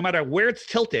matter where it's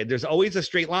tilted, there's always a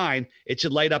straight line. It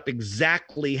should light up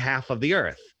exactly half of the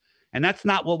Earth. And that's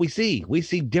not what we see. We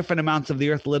see different amounts of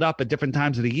the Earth lit up at different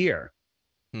times of the year.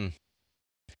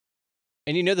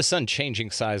 And the sun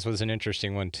changing size was an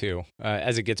interesting one too.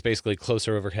 As it gets basically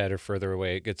closer overhead or further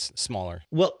away, it gets smaller.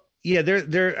 Well, yeah,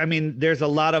 there's a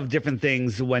lot of different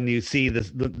things when you see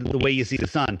the way you see the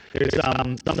sun. There's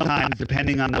sometimes,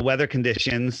 depending on the weather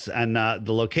conditions and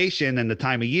the location and the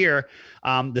time of year,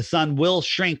 the sun will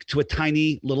shrink to a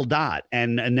tiny little dot,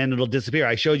 and then it'll disappear.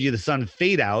 I showed you the sun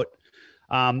fade out.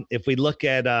 If we look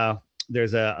at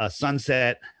there's a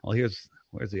sunset. Well,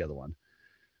 where's the other one?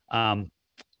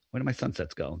 Where do my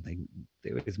sunsets go? They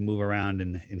always move around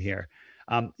in here.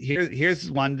 Here's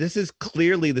one. This is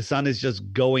clearly the sun is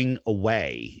just going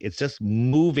away. It's just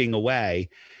moving away,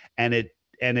 and it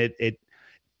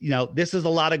this is a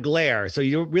lot of glare. So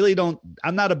you really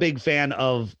I'm not a big fan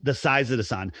of the size of the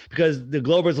sun, because the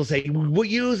Globers will say, we'll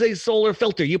use a solar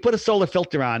filter. You put a solar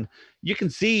filter on, you can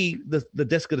see the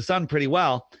disk of the sun pretty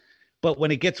well. But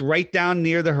when it gets right down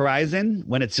near the horizon,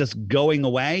 when it's just going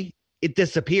away, it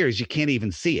disappears. You can't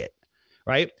even see it,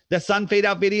 right? The sun fade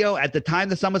out video, at the time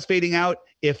the sun was fading out,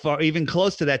 if or even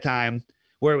close to that time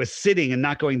where it was sitting and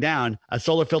not going down, a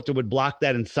solar filter would block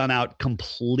that and sun out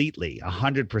completely,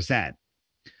 100%.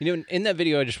 In that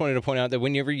video, I just wanted to point out that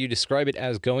whenever you describe it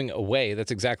as going away,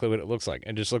 that's exactly what it looks like.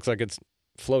 It just looks like it's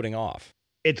floating off.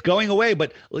 It's going away,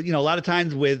 but a lot of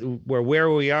times with where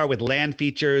we are with land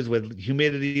features, with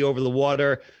humidity over the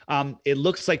water, it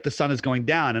looks like the sun is going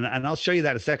down, and I'll show you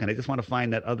that in a second. I just want to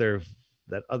find that other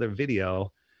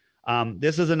video.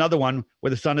 This is another one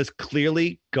where the sun is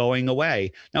clearly going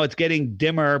away. Now it's getting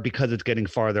dimmer because it's getting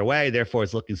farther away, therefore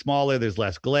it's looking smaller. There's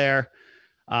less glare.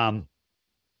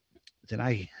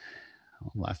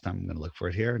 Last time I'm going to look for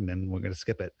it here, and then we're going to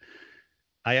skip it.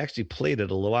 I actually played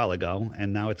it a little while ago,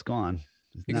 and now it's gone.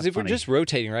 Because if we're just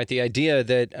rotating, right, the idea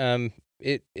that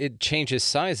it changes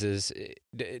sizes,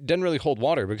 it doesn't really hold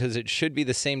water, because it should be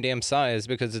the same damn size,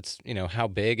 because it's, how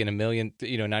big, and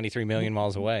 93 million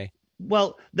miles away.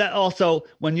 Well, that also,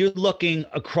 when you're looking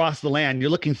across the land, you're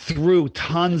looking through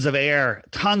tons of air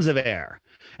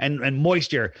and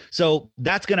moisture. So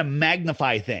that's going to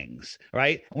magnify things,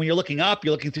 right? When you're looking up,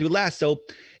 you're looking through less. So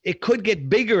it could get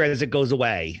bigger as it goes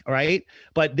away, right?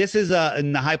 But this is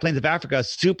in the high plains of Africa,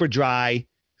 super dry,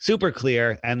 super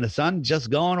clear, and the sun just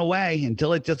going away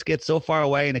until it just gets so far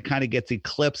away and it kind of gets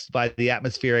eclipsed by the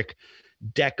atmospheric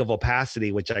deck of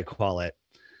opacity, which I call it.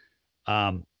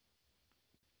 And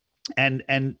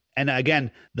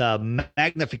again, the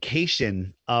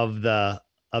magnification of the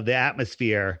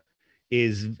atmosphere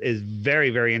is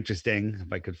very, very interesting.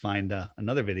 If I could find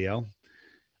another video.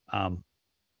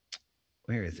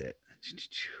 Where is it?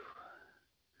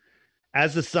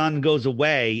 As the sun goes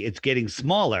away, it's getting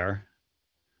smaller,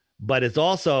 but it's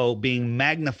also being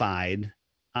magnified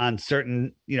on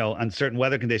certain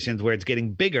weather conditions where it's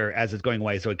getting bigger as it's going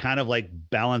away. So it kind of like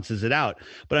balances it out.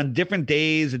 But on different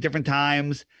days at different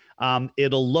times,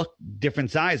 it'll look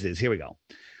different sizes. Here we go.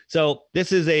 So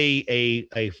this is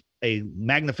a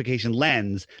magnification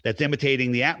lens that's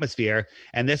imitating the atmosphere.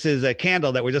 And this is a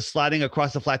candle that we're just sliding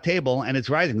across a flat table, and it's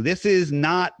rising. This is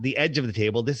not the edge of the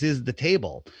table. This is the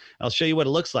table. I'll show you what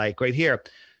it looks like right here.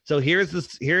 So here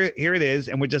it is.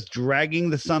 And we're just dragging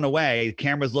the sun away. The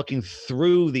camera's looking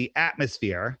through the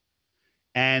atmosphere,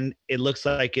 and it looks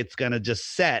like it's going to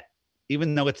just set,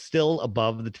 even though it's still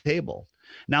above the table.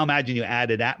 Now imagine you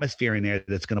added atmosphere in there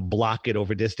that's going to block it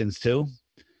over distance too.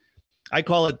 I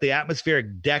call it the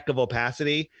atmospheric deck of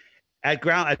opacity.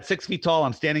 At 6 feet tall,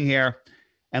 I'm standing here,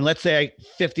 and let's say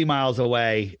 50 miles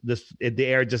away, the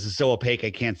air just is so opaque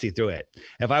I can't see through it.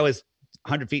 If I was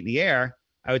 100 feet in the air,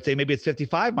 I would say maybe it's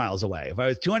 55 miles away. If I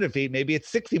was 200 feet, maybe it's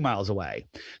 60 miles away.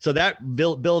 So that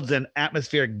builds an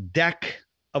atmospheric deck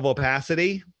of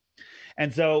opacity.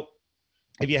 And so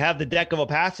if you have the deck of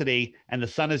opacity and the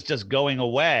sun is just going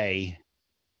away,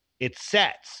 it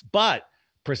sets. But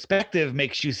perspective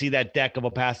makes you see that deck of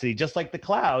opacity, just like the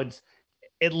clouds.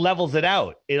 It levels it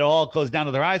out. It all goes down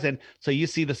to the horizon. So you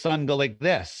see the sun go like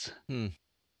this.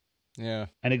 Yeah.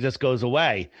 And it just goes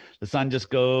away. The sun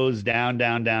just goes down,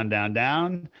 down, down, down,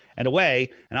 down, and away.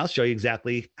 And I'll show you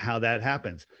exactly how that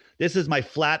happens. This is my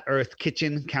flat earth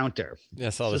kitchen counter.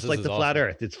 Yes, just like the awesome. Flat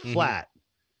earth. It's flat.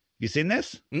 You seen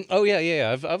this? Oh,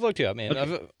 yeah. I've looked you up, man.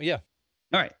 Okay. Yeah.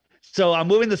 All right. So I'm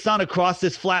moving the sun across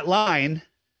this flat line,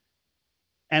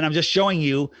 and I'm just showing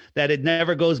you that it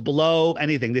never goes below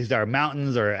anything. These are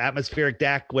mountains or atmospheric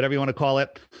deck, whatever you want to call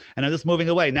it. And I'm just moving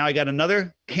away. Now I got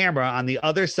another camera on the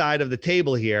other side of the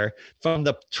table here from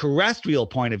the terrestrial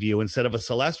point of view instead of a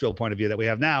celestial point of view that we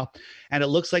have now. And it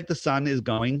looks like the sun is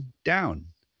going down.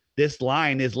 This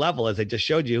line is level, as I just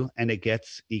showed you, and it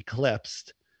gets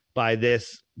eclipsed by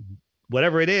this,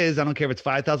 whatever it is. I don't care if it's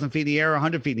 5,000 feet in the air or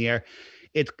 100 feet in the air.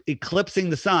 It's eclipsing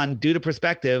the sun due to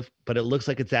perspective, but it looks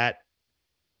like it's at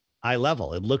eye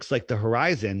level. It looks like the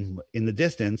horizon in the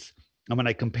distance. And when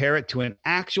I compare it to an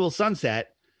actual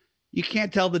sunset, you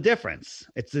can't tell the difference.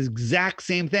 It's the exact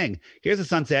same thing. Here's a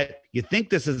sunset. You think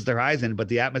this is the horizon, but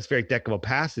the atmospheric deck of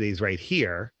opacity is right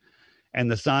here, and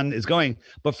the sun is going.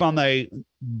 But from a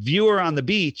viewer on the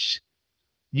beach,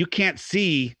 you can't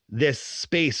see this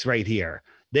space right here.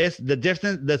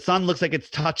 The sun looks like it's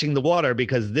touching the water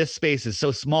because this space is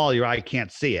so small your eye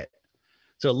can't see it.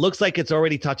 So it looks like it's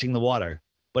already touching the water,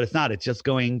 but it's not. It's just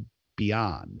going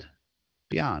beyond.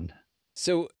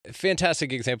 So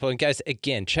fantastic example. And guys,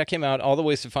 again, check him out. All the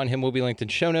ways to find him will be linked in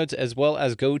show notes, as well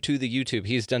as go to the YouTube.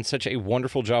 He's done such a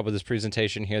wonderful job with this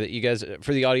presentation here that you guys,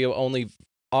 for the audio only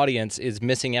audience, is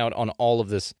missing out on all of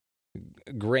this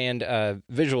grand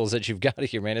visuals that you've got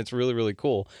here, man. It's really, really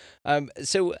cool.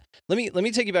 So let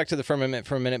me take you back to the firmament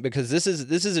for a minute, because this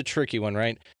is a tricky one,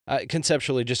 right?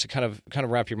 Conceptually, just to kind of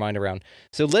wrap your mind around.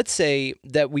 So let's say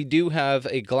that we do have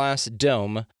a glass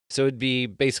dome. So it'd be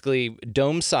basically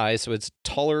dome size, so it's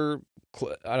taller,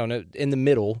 I don't know, in the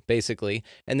middle, basically,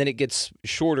 and then it gets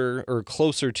shorter or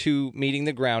closer to meeting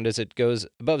the ground as it goes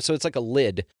above. So it's like a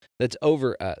lid that's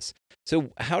over us.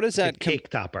 So how does that... cake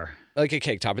topper. Like a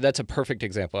cake topper. That's a perfect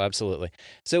example, absolutely.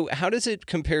 So how does it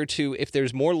compare to if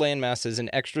there's more land masses and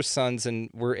extra suns and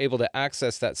we're able to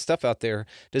access that stuff out there?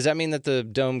 Does that mean that the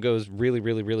dome goes really,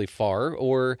 really, really far,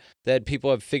 or that people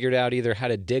have figured out either how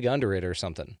to dig under it or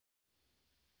something?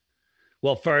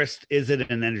 Well, first, is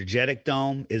it an energetic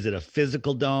dome? Is it a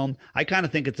physical dome? I kind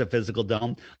of think it's a physical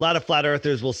dome. A lot of flat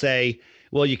earthers will say,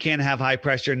 well, you can't have high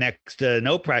pressure next to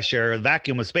no pressure, a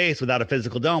vacuum of space without a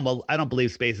physical dome. Well, I don't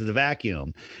believe space is a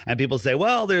vacuum. And people say,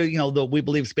 well, we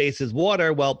believe space is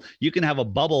water. Well, you can have a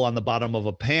bubble on the bottom of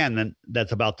a pan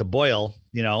that's about to boil,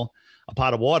 a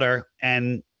pot of water,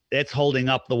 and it's holding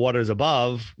up the waters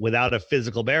above without a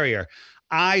physical barrier.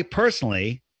 I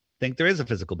personally think there is a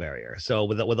physical barrier. So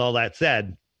with all that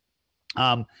said,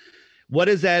 what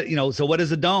is that? So what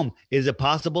is a dome? Is it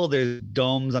possible there's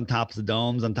domes on tops of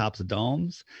domes on tops of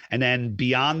domes, and then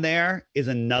beyond there is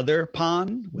another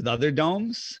pond with other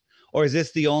domes? Or is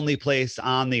this the only place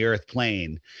on the earth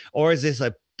plane? Or is this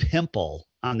a pimple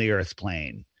on the earth's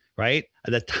plane, right?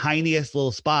 The tiniest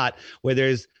little spot where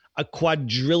there's a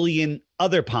quadrillion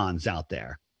other ponds out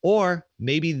there. Or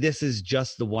maybe this is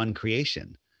just the one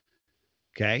creation.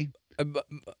 Okay.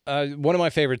 One of my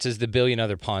favorites is the billion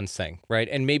other ponds thing, right?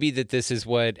 And maybe that this is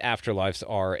what afterlives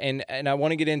are. And I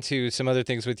want to get into some other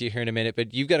things with you here in a minute,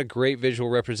 but you've got a great visual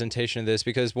representation of this,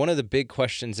 because one of the big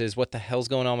questions is what the hell's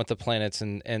going on with the planets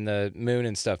and the moon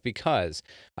and stuff. Because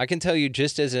I can tell you,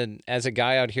 just as a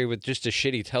guy out here with just a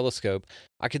shitty telescope,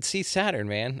 I could see Saturn,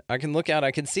 man. I can look out,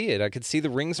 I can see it. I could see the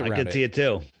rings around it. I could see it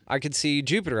too. I could see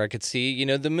Jupiter. I could see,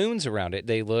 the moons around it.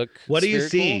 They look What spherical. Are you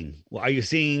seeing? Are you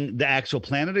seeing the actual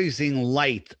planet, or are you seeing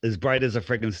light as bright as a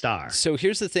freaking star? So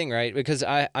here's the thing, right? Because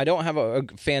I don't have a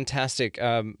fantastic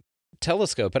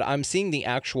telescope, but I'm seeing the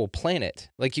actual planet.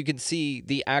 Like, you can see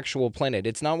the actual planet.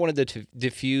 It's not one of the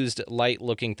diffused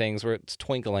light-looking things where it's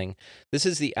twinkling. This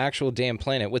is the actual damn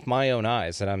planet with my own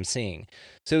eyes that I'm seeing.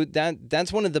 So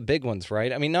that's one of the big ones,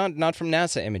 right? I mean, not from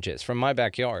NASA images, from my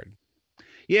backyard.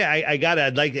 Yeah, I got it.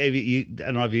 I'd like, I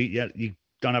don't know if you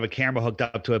don't have a camera hooked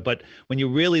up to it, but when you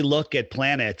really look at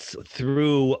planets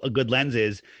through good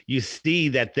lenses, you see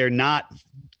that they're not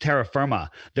terra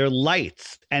firma. They're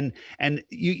lights, and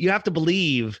you have to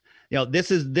believe,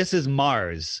 this is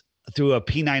Mars through a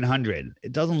P900.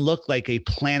 It doesn't look like a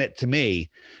planet to me,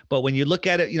 but when you look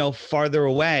at it, farther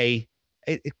away,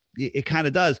 it kind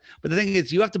of does. But the thing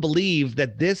is, you have to believe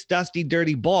that this dusty,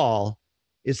 dirty ball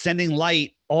is sending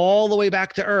light all the way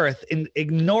back to Earth, and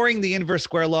ignoring the inverse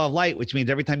square law of light, which means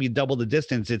every time you double the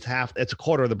distance, it's a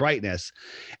quarter of the brightness,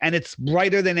 and it's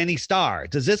brighter than any star.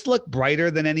 Does this look brighter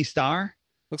than any star?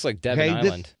 Looks like Devon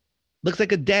Island. Looks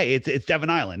like a day. It's Devon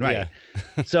Island, right?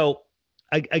 Yeah. So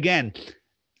again,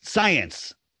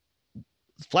 science.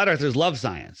 Flat earthers love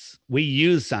science. We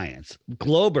use science.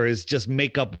 Globers just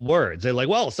make up words. They're like,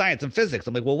 well, science and physics.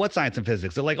 I'm like, well, what science and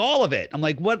physics? They're like, all of it. I'm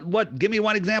like, what? Give me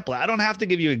one example. I don't have to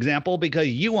give you an example because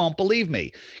you won't believe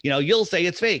me. You'll say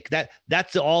it's fake.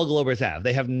 That's all globers have.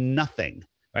 They have nothing,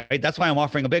 right? That's why I'm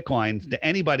offering a Bitcoin to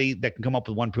anybody that can come up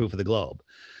with one proof of the globe.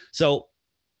 So,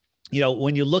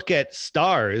 when you look at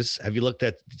stars, have you looked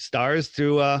at stars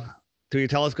through your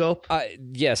telescope?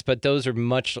 Yes, but those are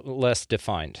much less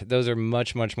defined. Those are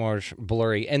much, much more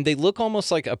blurry. And they look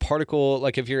almost like a particle,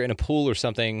 like if you're in a pool or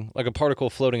something, like a particle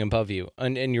floating above you,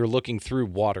 and you're looking through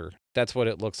water. That's what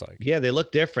it looks like. Yeah, they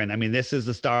look different. I mean, this is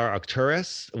the star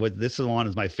Arcturus. This one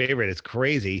is my favorite. It's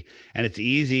crazy, and it's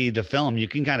easy to film. You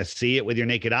can kind of see it with your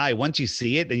naked eye. Once you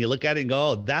see it, then you look at it and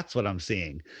go, oh, that's what I'm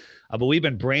seeing. But we've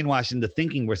been brainwashed into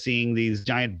thinking we're seeing these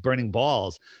giant burning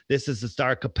balls. This is the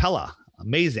star Capella.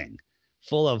 Amazing.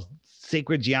 Full of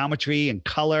sacred geometry and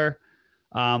color.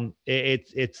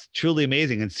 It's truly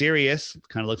amazing. And Sirius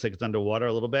kind of looks like it's underwater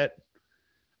a little bit.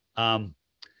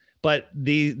 But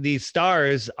these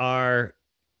stars are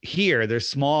here. They're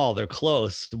small. They're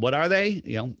close. What are they?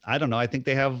 I don't know. I think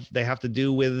they have to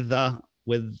do with the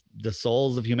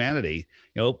souls of humanity.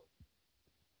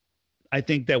 I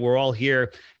think that we're all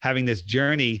here having this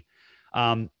journey.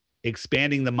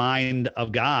 expanding the mind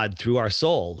of God through our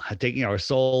soul, taking our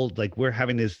soul, like we're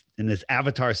having this in this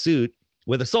avatar suit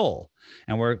with a soul,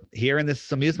 and we're here in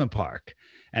this amusement park.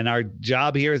 And our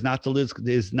job here is not to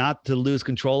lose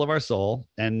control of our soul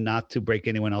and not to break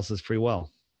anyone else's free will.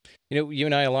 You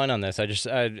and I align on this.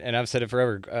 And I've said it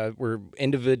forever. We're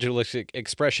individualistic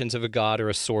expressions of a god or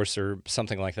a source or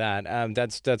something like that.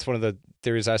 That's one of the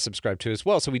theories I subscribe to as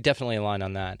well. So we definitely align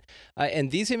on that. And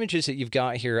these images that you've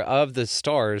got here of the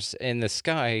stars in the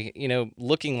sky,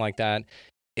 looking like that,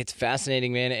 it's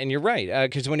fascinating, man. And you're right,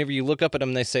 because whenever you look up at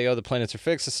them, they say, "Oh, the planets are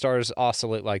fixed. The stars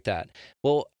oscillate like that."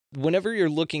 Well, whenever you're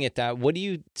looking at that,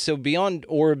 so beyond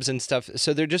orbs and stuff,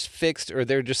 so they're just fixed, or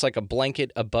they're just like a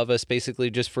blanket above us, basically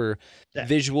just for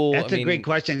visual? That's a great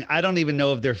question. I don't even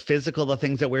know if they're physical, the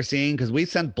things that we're seeing, because we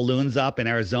sent balloons up in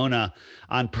Arizona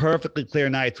on perfectly clear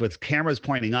nights with cameras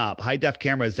pointing up, high-def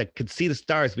cameras that could see the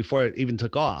stars before it even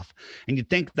took off. And you'd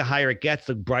think the higher it gets,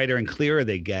 the brighter and clearer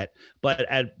they get. But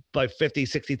at 50,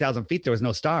 60,000 feet, there was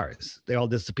no stars. They all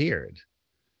disappeared.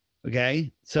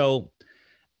 Okay? So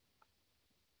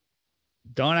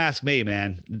don't ask me,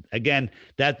 man. Again,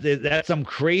 that's some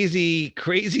crazy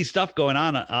stuff going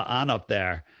on up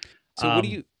there. So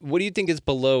what do you think is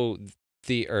below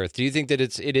the Earth? Do you think that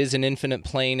it is an infinite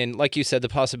plane? And like you said, the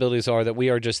possibilities are that we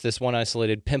are just this one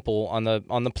isolated pimple on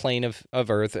the plane of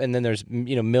Earth, and then there's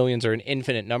millions or an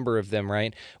infinite number of them,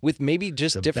 right? With maybe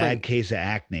just it's a different bad case of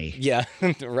acne. Yeah,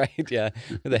 right. Yeah,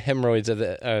 the hemorrhoids of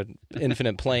the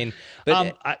infinite plane.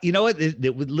 But you know what?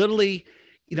 It would literally,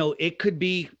 it could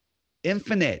be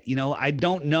infinite. I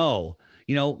don't know.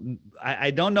 I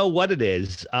don't know what it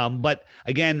is. But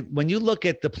again, when you look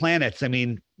at the planets, I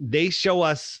mean, they show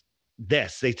us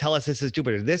this. They tell us this is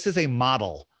Jupiter. This is a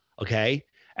model, okay?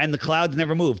 And the clouds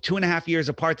never move. 2.5 years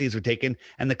apart, these were taken,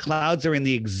 and the clouds are in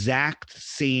the exact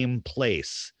same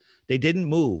place. They didn't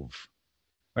move,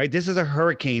 right? This is a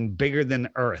hurricane bigger than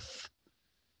Earth,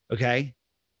 okay?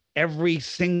 Every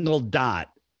single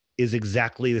dot is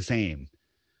exactly the same.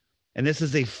 And this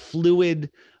is a fluid,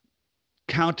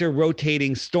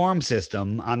 counter-rotating storm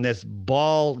system on this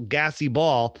gassy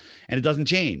ball, and it doesn't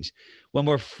change. When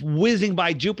we're whizzing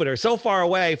by Jupiter, so far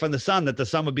away from the sun that the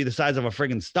sun would be the size of a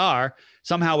friggin' star,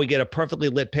 somehow we get a perfectly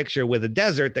lit picture with a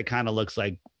desert that kind of looks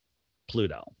like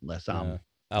Pluto, unless I'm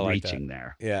reaching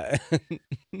there. Yeah.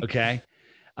 Okay.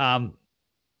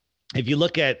 If you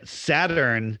look at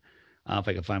Saturn, if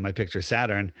I can find my picture,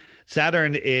 Saturn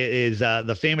is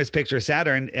the famous picture of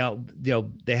Saturn.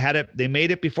 They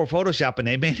made it before Photoshop, and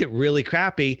they made it really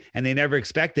crappy, and they never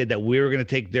expected that we were going to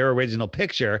take their original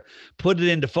picture, put it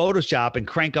into Photoshop, and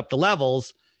crank up the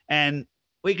levels, and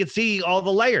we could see all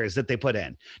the layers that they put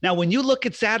in. Now, when you look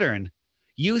at Saturn,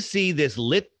 you see this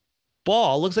lit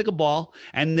ball, looks like a ball,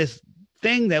 and this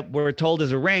thing that we're told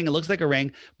is a ring. It looks like a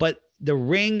ring, but the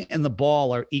ring and the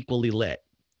ball are equally lit.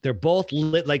 They're both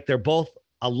lit like they're both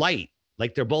a light,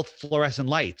 like they're both fluorescent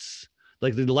lights,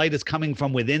 like the light is coming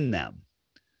from within them.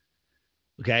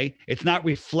 Okay? It's not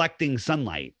reflecting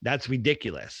sunlight. That's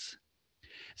ridiculous.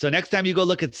 So next time you go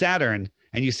look at Saturn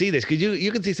and you see this, because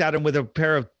you can see Saturn with a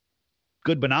pair of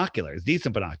good binoculars,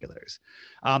 decent binoculars,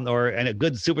 or a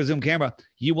good super zoom camera,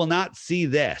 you will not see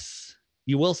this.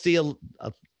 You will see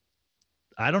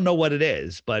I don't know what it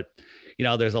is, but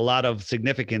there's a lot of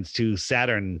significance to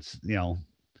Saturn's,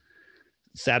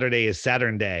 Saturday is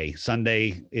Saturn Day.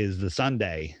 Sunday is the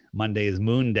Sunday. Monday is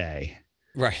Moon Day.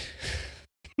 Right.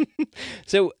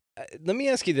 So let me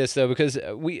ask you this, though, because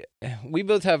we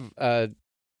both have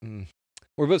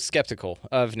we're both skeptical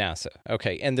of NASA.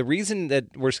 Okay. And the reason that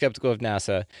we're skeptical of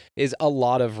NASA is a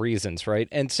lot of reasons, right?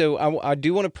 And so I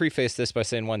do want to preface this by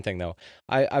saying one thing, though.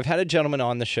 I've had a gentleman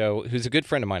on the show who's a good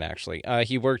friend of mine, actually.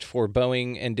 He worked for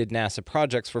Boeing and did NASA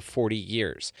projects for 40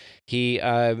 years. He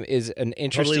is an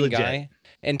interesting guy.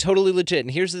 And totally legit. And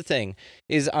here's the thing,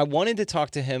 is I wanted to talk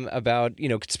to him about,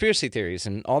 conspiracy theories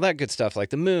and all that good stuff,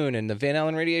 like the moon and the Van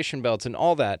Allen radiation belts and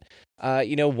all that.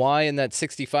 Why in that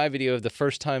 65 video of the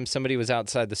first time somebody was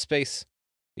outside the space,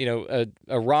 a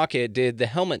rocket did the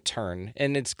helmet turn,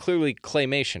 and it's clearly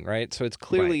claymation, right? So it's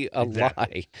clearly a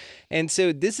lie. And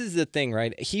so this is the thing,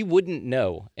 right? He wouldn't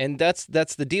know. And that's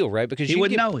the deal, right? Because he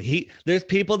wouldn't know. There's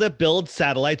people that build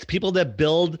satellites, people that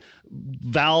build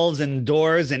valves and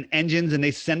doors and engines, and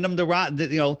they send them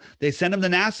to they send them to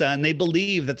NASA, and they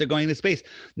believe that they're going to space.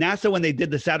 NASA, when they did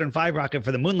the Saturn V rocket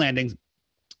for the moon landings,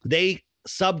 they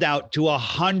subbed out to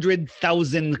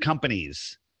 100,000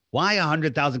 companies. Why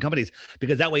 100,000 companies?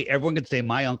 Because that way everyone could say,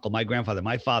 my uncle, my grandfather,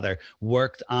 my father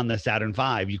worked on the Saturn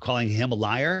V. You calling him a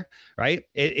liar, right?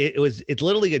 It's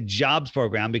literally a jobs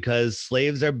program, because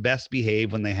slaves are best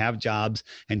behaved when they have jobs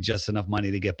and just enough money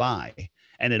to get by.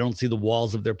 and they don't see the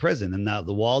walls of their prison. And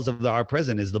the walls of our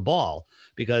prison is the ball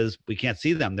because we can't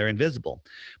see them. They're invisible.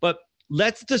 But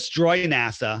let's destroy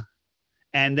NASA.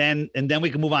 And then we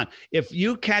can move on. If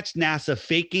you catch NASA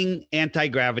faking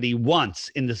anti-gravity once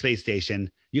in the space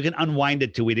station, you can unwind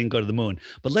it till we didn't go to the moon.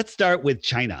 But let's start with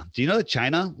China. Do you know that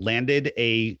China landed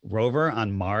a rover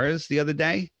on Mars the other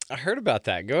day? I heard about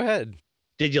that. Go ahead.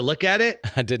 Did you look at it?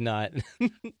 I did not.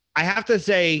 I have to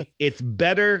say it's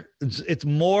better. It's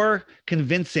more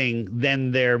convincing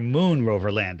than their moon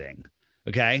rover landing.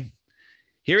 Okay.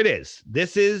 Here it is.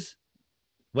 This is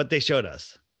what they showed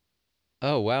us.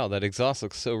 Oh, wow. That exhaust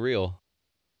looks so real.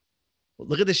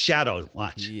 Look at the shadow.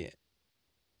 Watch. Yeah.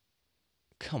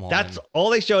 Come on. That's all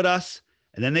they showed us.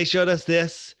 And then they showed us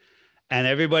this. And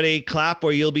everybody clap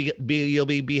or you'll be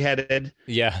beheaded.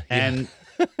 Yeah. And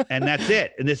and that's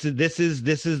it. And this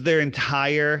is their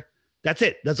entire. That's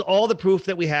it. That's all the proof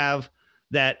that we have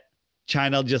that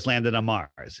China just landed on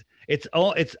Mars. It's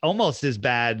almost as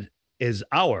bad as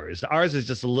ours. Ours is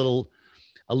just a little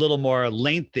more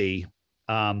lengthy.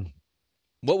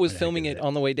 What was filming it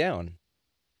on the way down?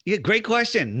 Yeah, great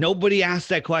question. Nobody asked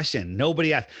that question.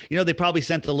 Nobody asked. They probably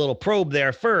sent a little probe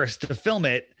there first to film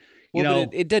it. But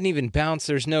it doesn't even bounce.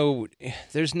 There's nothing.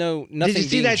 Did you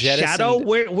see that jettisoned. shadow?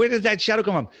 Where does that shadow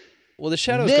come from? Well, the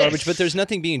shadow's garbage, but there's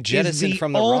nothing being jettisoned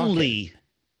from the rocket.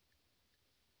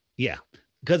 Yeah,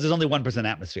 because there's only 1%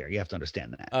 atmosphere. You have to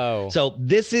understand that. Oh. So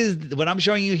this is what I'm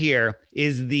showing you here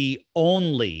is the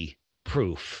only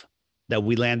proof that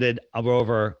we landed a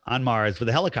rover on Mars with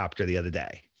a helicopter the other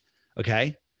day.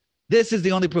 Okay. This is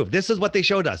the only proof. This is what they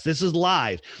showed us. This is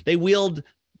live. They wheeled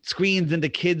screens into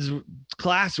kids'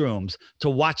 classrooms to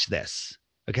watch this.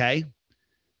 Okay.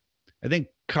 I think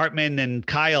Cartman and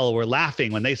Kyle were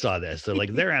laughing when they saw this. They're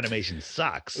like, their animation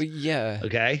sucks. Yeah.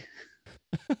 Okay.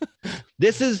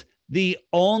 This is the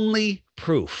only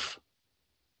proof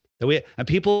that and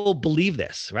people believe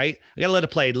this, right? I gotta let it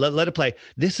play. Let it play.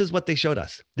 This is what they showed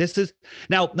us.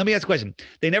 Now, let me ask a question.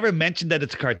 They never mentioned that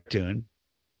it's a cartoon.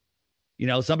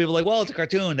 Some people are like, well, it's a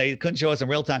cartoon. They couldn't show us in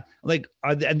real time. Like,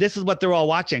 and this is what they're all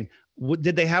watching.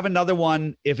 Did they have another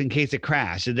one in case it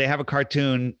crashed? Did they have a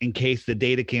cartoon in case the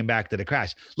data came back that it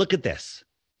crashed? Look at this.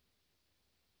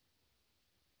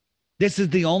 This is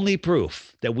the only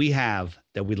proof that we have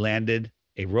that we landed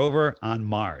a rover on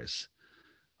Mars,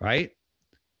 right?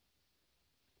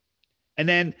 And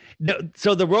then,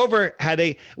 so the rover had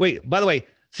by the way,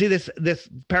 see this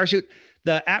parachute?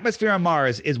 The atmosphere on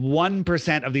Mars is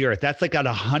 1% of the Earth. That's like at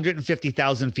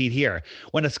 150,000 feet here.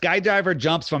 When a skydiver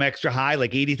jumps from extra high,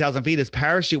 like 80,000 feet, his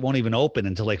parachute won't even open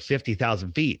until like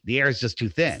 50,000 feet. The air is just too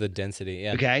thin. It's the density,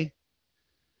 yeah. Okay.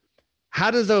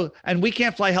 And we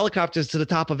can't fly helicopters to the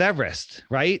top of Everest,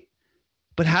 right?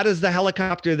 But how does the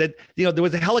helicopter there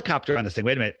was a helicopter on this thing.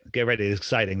 Wait a minute. Get ready. It's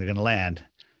exciting. They're going to land.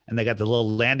 And they got the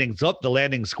little the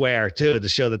landing square too, to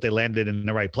show that they landed in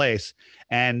the right place.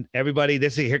 And everybody,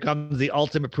 here comes the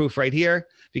ultimate proof right here,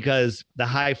 because the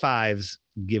high fives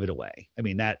give it away. I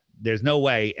mean, there's no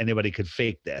way anybody could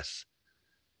fake this.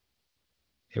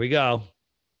 Here we go.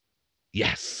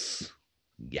 Yes.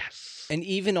 And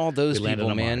even all those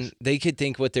people, man, Mars. They could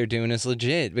think what they're doing is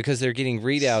legit because they're getting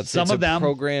readouts. Some of them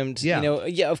programmed. Yeah.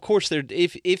 Of course they're.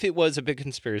 If it was a big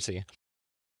conspiracy,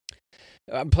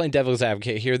 I'm playing devil's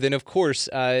advocate here, then of course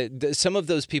some of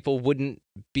those people wouldn't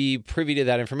be privy to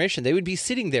that information. They would be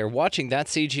sitting there watching that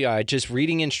CGI, just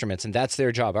reading instruments, and that's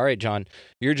their job. All right, John,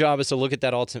 your job is to look at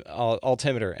that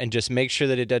altimeter and just make sure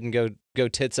that it doesn't go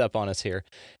tits up on us here.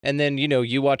 And then,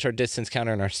 you watch our distance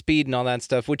counter and our speed and all that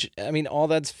stuff, which, I mean, all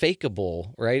that's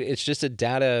fakeable, right? It's just a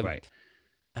data. Right.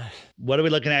 What are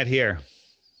we looking at here?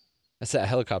 That's that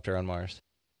helicopter on Mars.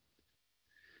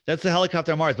 That's the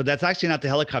helicopter on Mars, but that's actually not the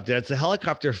helicopter. That's the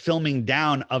helicopter filming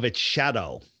down of its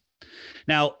shadow.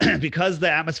 Now, because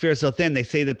the atmosphere is so thin, they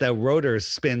say that the rotor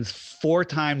spins 4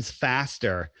 times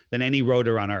faster than any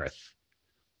rotor on Earth.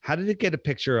 How did it get a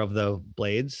picture of the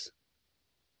blades?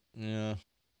 Yeah.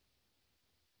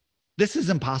 This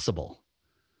is impossible.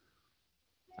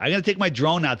 I'm going to take my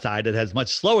drone outside that has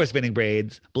much slower spinning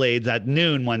blades at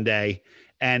noon one day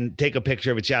and take a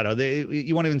picture of its shadow.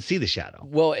 You won't even see the shadow.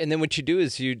 Well, and then what you do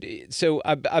is so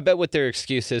I bet what their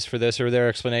excuse is for this, or their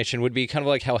explanation would be kind of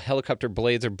like how helicopter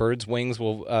blades or birds' wings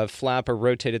will flap or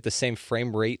rotate at the same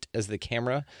frame rate as the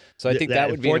camera. So I think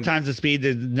that would be 4 times the speed.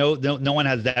 No one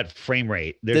has that frame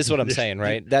rate. This is what I'm saying,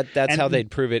 right? That's how they'd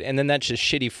prove it. And then that's just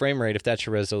shitty frame rate if that's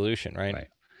your resolution, right?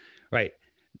 Right.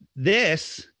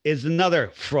 This is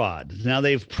another fraud. Now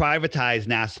they've privatized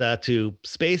NASA to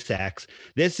SpaceX.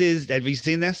 Have you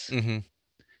seen this? Mm-hmm.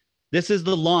 This is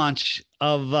the launch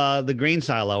of the grain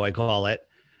silo, I call it.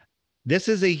 This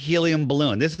is a helium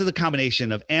balloon. This is a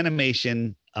combination of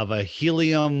animation of a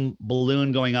helium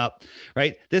balloon going up,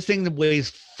 right? This thing weighs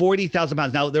 40,000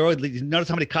 pounds. Now, notice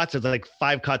how many cuts? There's like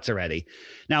 5 cuts already.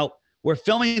 Now, we're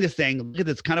filming this thing. Look at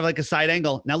this, kind of like a side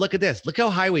angle. Now, look at this. Look how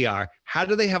high we are. How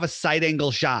do they have a side angle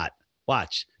shot?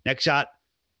 Watch. Next shot.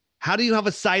 How do you have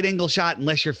a side angle shot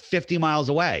unless you're 50 miles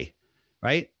away,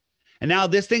 right? And now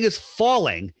this thing is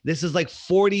falling. This is like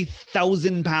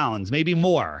 40,000 pounds, maybe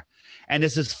more. And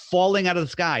this is falling out of the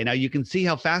sky. Now you can see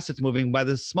how fast it's moving by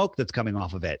the smoke that's coming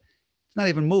off of it. It's not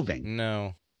even moving.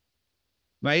 No.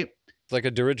 Right? It's like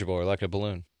a dirigible or like a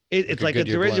balloon. It's like a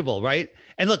dirigible, right?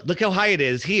 And look how high it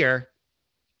is here.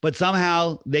 But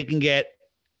somehow they can get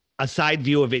a side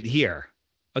view of it here.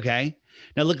 Okay?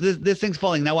 Now look, this thing's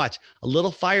falling. Now watch. A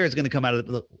little fire is going to come out of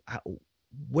the,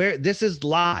 where this is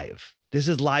live. This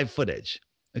is live footage.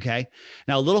 Okay.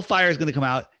 Now a little fire is going to come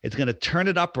out. It's going to turn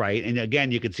it upright. And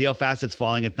again, you can see how fast it's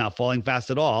falling. It's not falling fast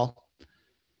at all.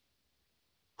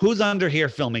 Who's under here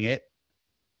filming it?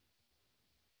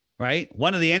 Right?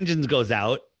 One of the engines goes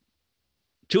out.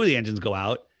 2 of the engines go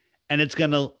out, and it's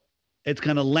going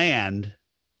to land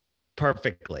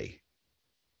perfectly.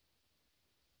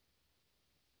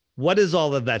 What is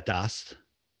all of that dust?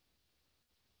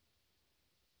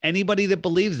 Anybody that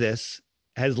believes this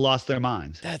has lost their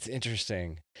minds. That's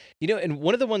interesting. And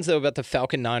one of the ones, though, about the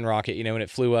Falcon 9 rocket, when it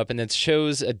flew up and it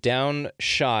shows a down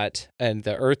shot, and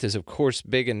the Earth is, of course,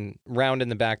 big and round in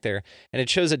the back there, and it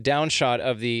shows a down shot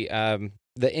of the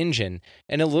engine,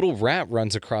 and a little rat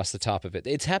runs across the top of it.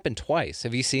 It's happened twice.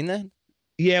 Have you seen that?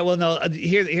 Yeah, well, no,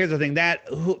 here's the thing. That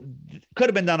could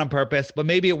have been done on purpose, but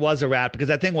maybe it was a rat because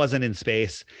that thing wasn't in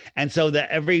space. And so that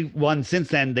everyone since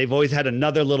then, they've always had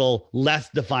another little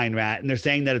less defined rat, and they're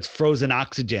saying that it's frozen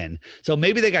oxygen. So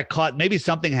maybe they got caught. Maybe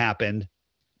something happened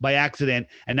by accident,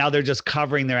 and now they're just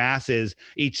covering their asses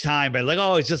each time. But like,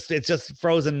 oh, it's just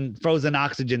frozen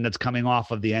oxygen that's coming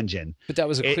off of the engine. But that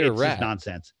was a clear rat. It's just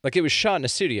nonsense. Like it was shot in a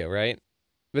studio, right?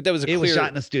 But that was It was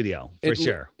shot in a studio for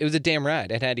sure. It was a damn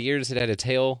rat. It had ears. It had a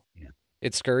tail. Yeah.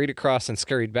 It scurried across and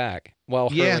scurried back while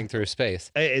hurling through space.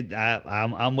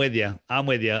 I'm with you. I'm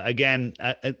with you again.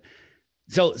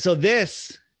 So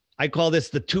this, I call this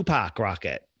the Tupac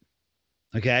rocket.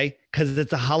 Okay, because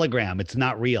it's a hologram. It's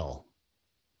not real.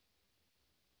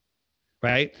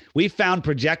 Right? We found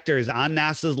projectors on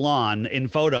NASA's lawn in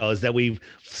photos that we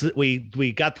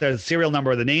got the serial number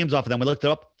or the names off of them. We looked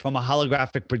it up from a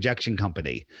holographic projection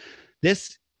company.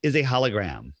 This is a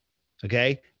hologram,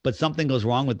 okay? But something goes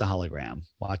wrong with the hologram.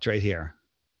 Watch right here.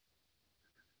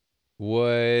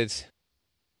 What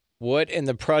in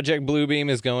the Project Bluebeam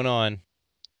is going on?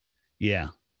 Yeah.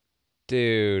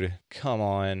 Dude, come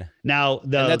on. Now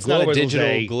that's not a digital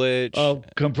glitch. Oh,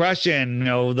 compression.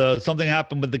 Something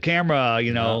happened with the camera.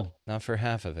 Not for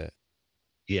half of it.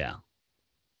 Yeah.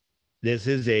 This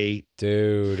is a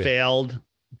failed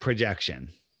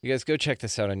projection. You guys go check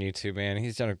this out on YouTube, man.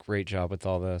 He's done a great job with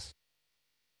all this.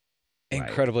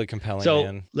 Incredibly compelling. So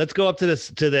man. Let's go up to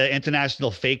the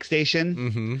International Fake Station.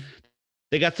 Mm-hmm.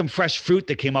 They got some fresh fruit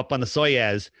that came up on the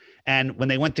Soyuz, and when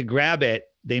they went to grab it,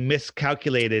 they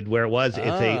miscalculated where it was. It's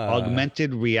a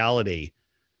augmented reality.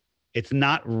 It's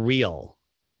not real.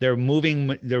 They're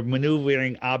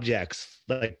maneuvering objects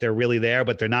like they're really there,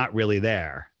 but they're not really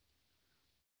there.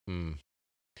 Man,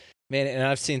 and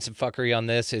I've seen some fuckery on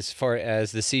this as far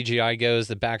as the CGI goes.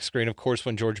 The back screen, of course,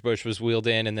 when George Bush was wheeled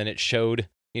in, and then it showed,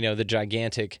 the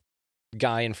gigantic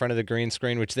guy in front of the green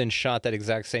screen, which then shot that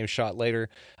exact same shot later.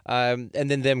 And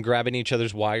then them grabbing each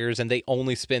other's wires, and they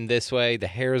only spin this way. The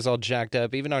hair is all jacked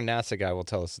up. Even our NASA guy will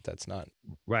tell us that that's not.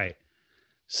 Right.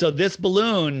 So this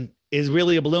balloon is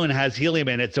really a balloon. It has helium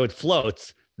in it, so it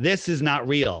floats. This is not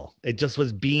real. It just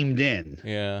was beamed in.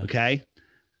 Yeah. Okay.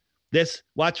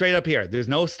 Watch right up here. There's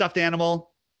no stuffed animal.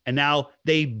 And now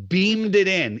they beamed it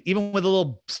in, even with a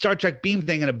little Star Trek beam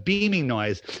thing and a beaming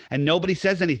noise, and nobody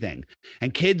says anything.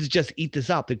 And kids just eat this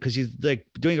up because she's like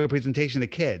doing a presentation to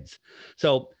kids.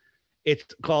 So it's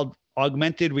called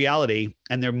augmented reality,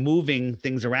 and they're moving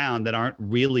things around that aren't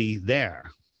really there.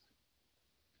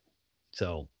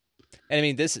 So, and I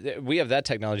mean, we have that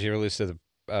technology released to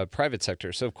the private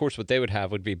sector. So of course, what they would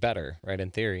have would be better, right?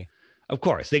 In theory. Of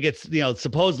course, they get,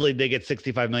 supposedly they get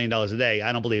 $65 million a day.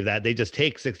 I don't believe that. They just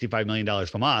take $65 million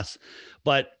from us,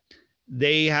 but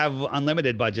they have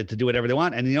unlimited budget to do whatever they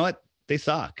want. And you know what? They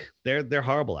suck. They're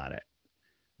horrible at it.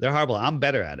 They're horrible. I'm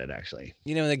better at it, actually.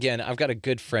 And again, I've got a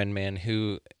good friend, man,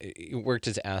 who worked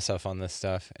his ass off on this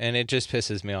stuff. And it just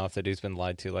pisses me off that he's been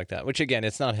lied to like that, which, again,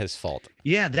 it's not his fault.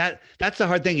 Yeah, that's the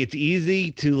hard thing. It's easy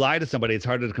to lie to somebody. It's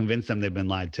harder to convince them they've been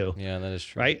lied to. Yeah, that is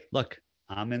true. Right? Look,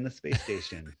 I'm in the space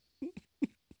station.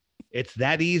 It's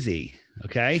that easy.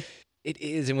 Okay. It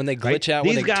is. And when they Right? glitch out,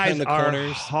 These when they turn guys the are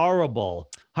corners. horrible.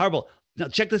 Now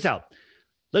check this out.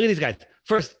 Look at these guys.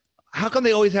 First, how come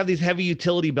they always have these heavy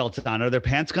utility belts on? Are their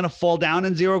pants going to fall down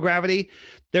in zero gravity?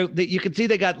 You can see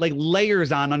they got like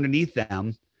layers on underneath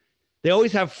them. They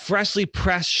always have freshly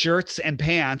pressed shirts and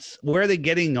pants. Where are they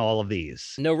getting all of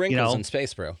these? No wrinkles in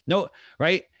space, bro. No,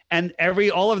 right? And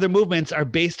all of their movements are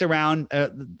based around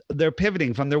they're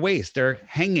pivoting from their waist. They're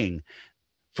hanging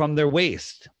from their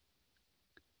waist.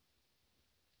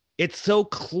 It's so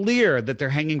clear that they're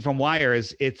hanging from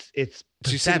wires. It's Did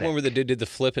you see the one where the dude did the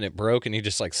flip and it broke and he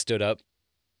just like stood up?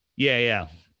 Yeah.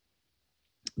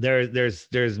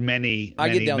 There's many. I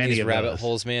get down many these rabbit those.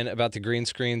 holes, man, about the green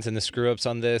screens and the screw ups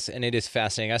on this, and it is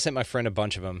fascinating. I sent my friend a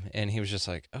bunch of them, and he was just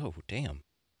like, "Oh, damn."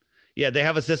 Yeah, they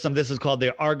have a system. This is called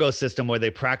the Argo system, where they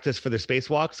practice for their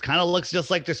spacewalks. Kind of looks just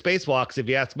like their spacewalks, if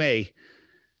you ask me.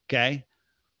 Okay,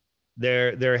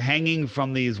 they're hanging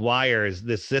from these wires.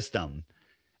 This system,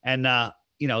 and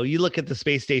you look at the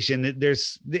space station.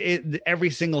 Every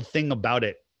single thing about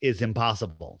it is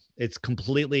impossible. It's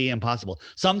completely impossible.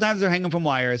 Sometimes they're hanging from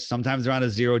wires. Sometimes they're on a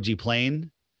zero G plane.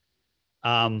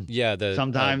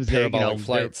 Sometimes parabolic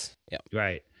flights. Yeah,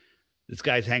 right. This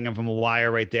guy's hanging from a wire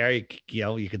right there.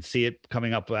 You can see it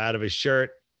coming up out of his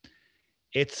shirt.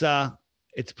 It's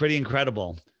pretty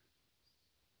incredible.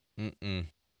 And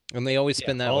they always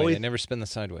spin that way. They never spin the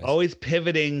sideways. Always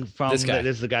pivoting from this guy.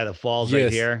 This is the guy that falls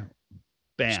right here.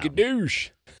 Bam.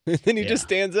 Skadoosh. And then he just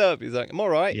stands up. He's like, I'm all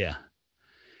right. Yeah.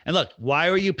 And look, why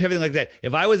are you pivoting like that?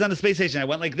 If I was on the space station, I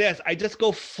went like this, I just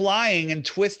go flying and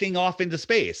twisting off into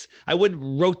space. I wouldn't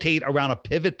rotate around a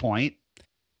pivot point.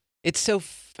 It's so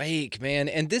fake, man.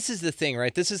 And this is the thing,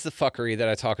 right? This is the fuckery that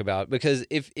I talk about, because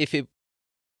if it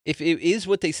is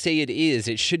what they say it is,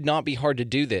 it should not be hard to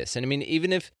do this. And I mean,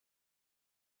 even if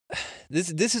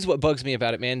this is what bugs me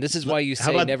about it, man. This is why you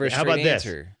say never a straight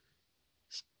answer.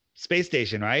 Space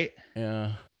station, right?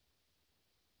 Yeah.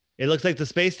 It looks like the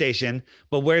space station,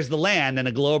 but where's the land? And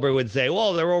a glober would say,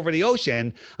 well, they're over the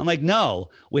ocean. I'm like, no,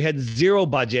 we had zero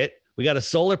budget. We got a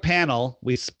solar panel.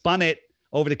 We spun it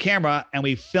over the camera and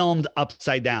we filmed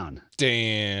upside down.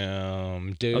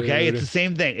 Damn, dude. Okay, it's the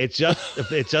same thing. It's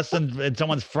just in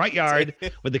someone's front yard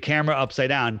with the camera upside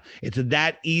down. It's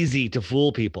that easy to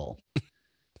fool people.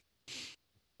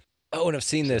 Oh, and I've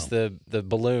seen this, the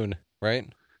balloon, right?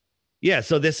 Yeah,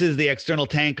 so this is the external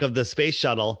tank of the space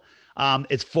shuttle.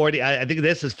 It's 40. I think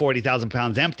this is 40,000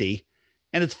 pounds empty,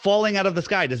 and it's falling out of the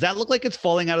sky. Does that look like it's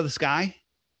falling out of the sky?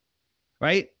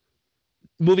 Right?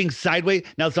 Moving sideways.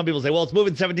 Now, some people say, well, it's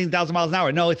moving 17,000 miles an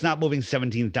hour. No, it's not moving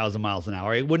 17,000 miles an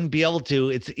hour. It wouldn't be able to.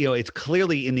 It's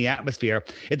clearly in the atmosphere.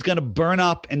 It's going to burn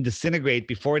up and disintegrate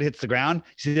before it hits the ground.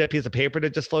 See that piece of paper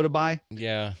that just floated by?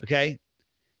 Yeah. Okay.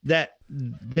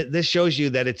 This shows you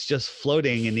that it's just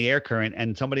floating in the air current,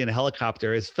 and somebody in a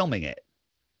helicopter is filming it.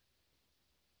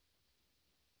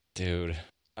 Dude,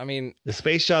 I mean, the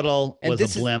space shuttle was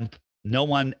a blimp. No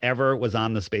one ever was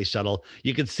on the space shuttle.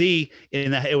 You could see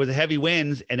it was heavy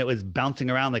winds and it was bouncing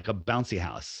around like a bouncy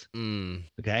house.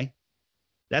 Okay.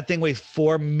 That thing weighs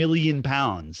 4 million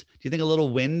pounds. Do you think a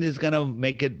little wind is going to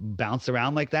make it bounce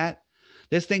around like that?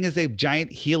 This thing is a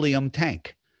giant helium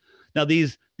tank. Now,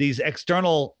 these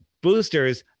external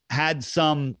boosters had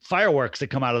some fireworks that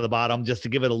come out of the bottom just to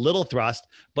give it a little thrust,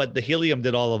 but the helium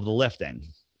did all of the lifting.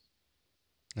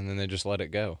 And then they just let it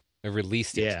go. They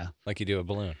released it like you do a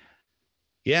balloon.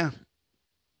 Yeah.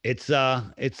 It's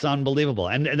unbelievable.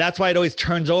 And that's why it always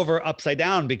turns over upside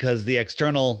down, because the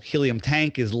external helium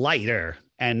tank is lighter.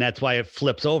 And that's why it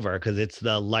flips over, because it's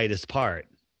the lightest part.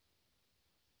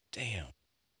 Damn.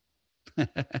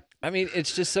 I mean,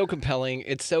 it's just so compelling.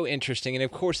 It's so interesting. And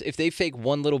of course, if they fake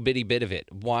one little bitty bit of it,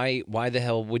 why the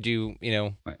hell would you,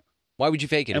 right. Why would you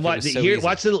fake it? And watch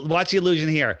the illusion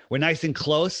here. We're nice and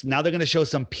close. Now they're going to show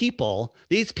some people.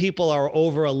 These people are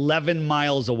over 11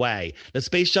 miles away. The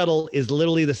space shuttle is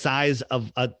literally the size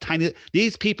of a tiny.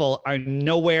 These people are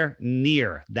nowhere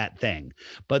near that thing.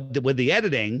 But with the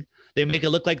editing, they make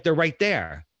it look like they're right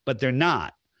there, but they're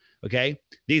not. Okay.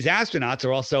 These astronauts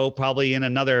are also probably in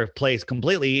another place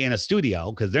completely, in a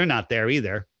studio, because they're not there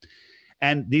either.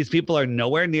 And these people are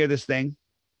nowhere near this thing.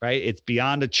 Right? It's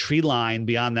beyond a tree line,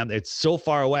 beyond them. It's so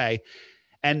far away.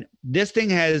 And this thing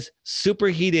has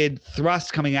superheated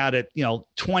thrust coming out at,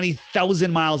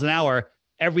 20,000 miles an hour.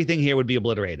 Everything here would be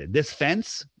obliterated. This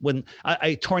fence, when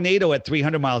a tornado at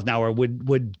 300 miles an hour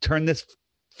would turn this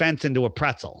fence into a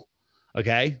pretzel.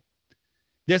 Okay.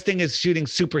 This thing is shooting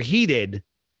superheated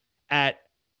at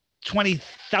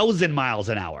 20,000 miles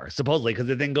an hour, supposedly, because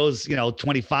the thing goes,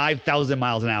 25,000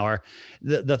 miles an hour.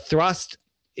 The thrust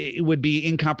it would be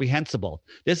incomprehensible.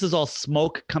 This is all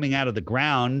smoke coming out of the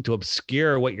ground to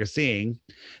obscure what you're seeing.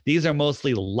 These are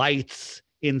mostly lights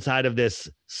inside of this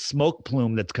smoke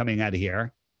plume that's coming out of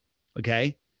here.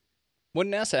 Okay. Well,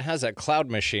 NASA has that cloud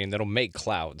machine that'll make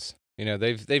clouds. You know,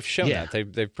 they've shown that.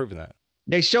 They've proven that.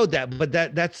 They showed that, but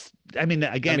that's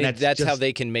that's how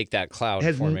they can make that cloud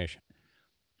formation.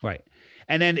 Right.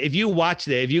 And then if you watch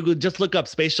if you just look up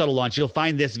space shuttle launch, you'll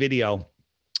find this video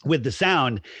with the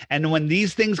sound. And when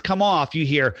these things come off, you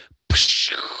hear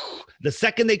the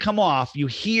second they come off, you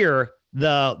hear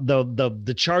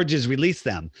the charges release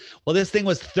them. Well, this thing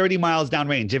was 30 miles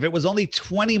downrange. If it was only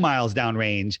 20 miles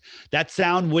downrange, that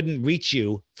sound wouldn't reach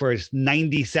you for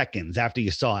 90 seconds after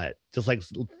you saw it, just like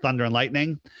thunder and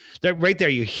lightning. Right there,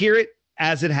 you hear it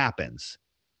as it happens.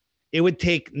 It would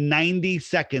take 90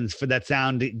 seconds for that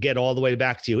sound to get all the way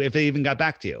back to you, if it even got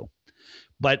back to you.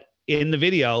 But in the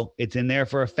video, it's in there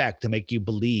for effect to make you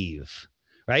believe,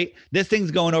 right? This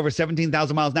thing's going over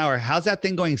 17,000 miles an hour. How's that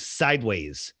thing going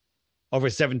sideways over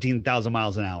 17,000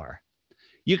 miles an hour?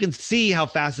 You can see how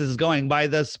fast this is going by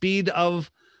the speed of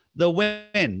the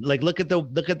wind. Like, look at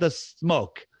the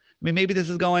smoke. I mean, maybe this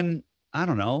is going, I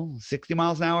don't know, 60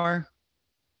 miles an hour,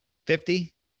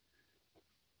 50.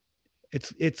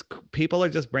 It's people are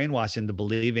just brainwashed into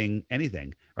believing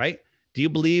anything, right? Do you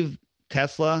believe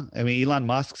Tesla? I mean, Elon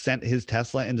Musk sent his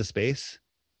Tesla into space.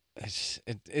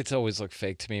 It's always looked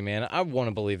fake to me, man. I want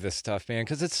to believe this stuff, man,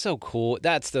 because it's so cool.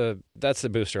 That's the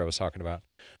booster I was talking about.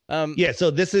 Yeah. So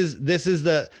this as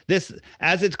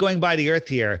it's going by the Earth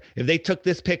here. If they took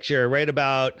this picture right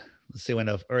about, let's see when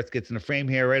the Earth gets in the frame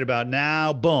here, right about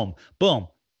now, boom, boom.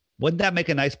 Wouldn't that make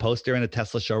a nice poster in a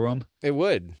Tesla showroom? It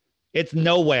would. It's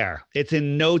nowhere. It's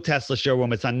in no Tesla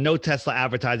showroom. It's on no Tesla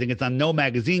advertising. It's on no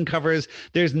magazine covers.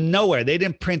 There's nowhere. They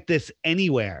didn't print this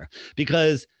anywhere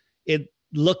because it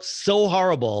looks so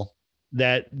horrible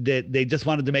that they just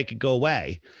wanted to make it go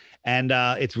away. And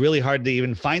it's really hard to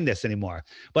even find this anymore.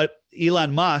 But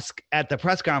Elon Musk at the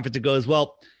press conference, it goes,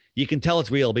 well, you can tell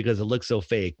it's real because it looks so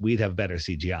fake. We'd have better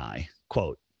CGI.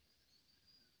 Quote.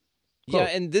 Yeah,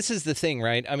 and this is the thing,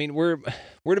 right? I mean, we're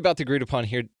at about the agreed upon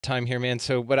time here, man.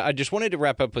 So, but I just wanted to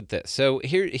wrap up with this. So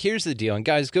here's the deal, and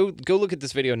guys, go look at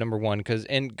this video number one,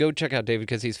 and go check out David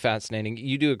because he's fascinating.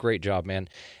 You do a great job, man.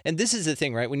 And this is the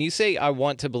thing, right? When you say I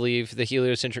want to believe the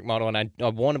heliocentric model, and I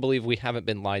want to believe we haven't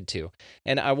been lied to,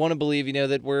 and I want to believe,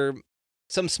 that we're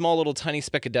some small little tiny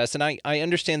speck of dust, and I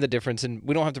understand the difference, and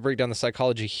we don't have to break down the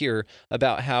psychology here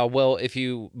about how, well, if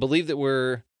you believe that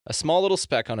we're a small little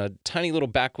speck on a tiny little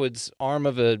backwoods arm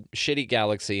of a shitty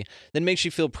galaxy, then makes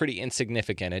you feel pretty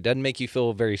insignificant. It doesn't make you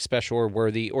feel very special or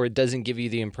worthy, or it doesn't give you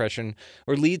the impression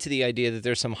or lead to the idea that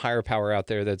there's some higher power out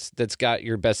there that's got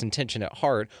your best intention at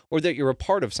heart, or that you're a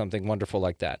part of something wonderful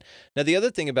like that. Now, the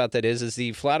other thing about that is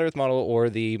the flat Earth model,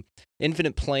 or the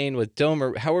infinite plane with dome,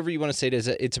 or however you want to say it, is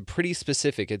it's a pretty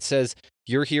specific. It says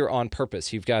you're here on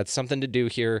purpose. You've got something to do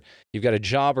here. You've got a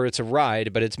job, or it's a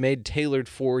ride, but it's made tailored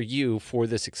for you for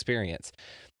this experience.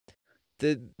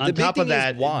 On top of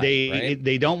that, why,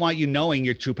 they don't want you knowing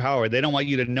your true power. They don't want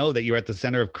you to know that you're at the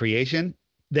center of creation.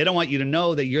 They don't want you to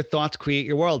know that your thoughts create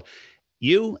your world.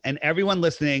 You and everyone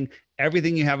listening,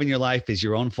 everything you have in your life is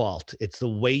your own fault. It's the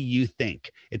way you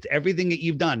think. It's everything that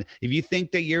you've done. If you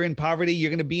think that you're in poverty, you're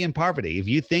going to be in poverty. If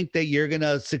you think that you're going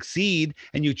to succeed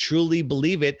and you truly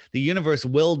believe it, the universe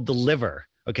will deliver.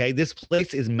 Okay. This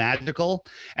place is magical.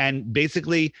 And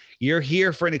basically, you're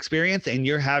here for an experience and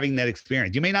you're having that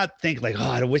experience. You may not think like,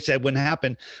 oh, I wish that wouldn't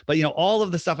happen. But, all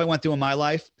of the stuff I went through in my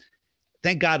life,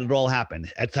 thank God it all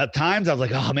happened. At times I was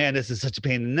like, oh man, this is such a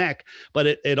pain in the neck. But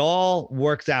it all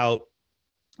works out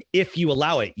if you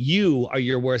allow it. You are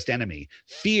your worst enemy.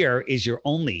 Fear is your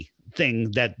only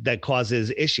thing that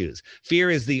causes issues.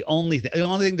 Fear is the only thing. The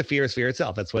only thing to fear is fear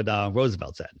itself. That's what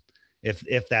Roosevelt said. If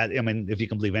you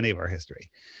can believe any of our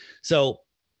history. So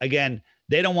again,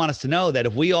 they don't want us to know that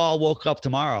if we all woke up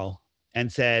tomorrow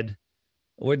and said,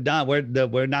 we're done,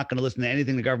 we're not going to listen to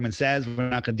anything the government says, we're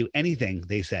not going to do anything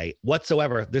they say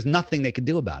whatsoever, there's nothing they can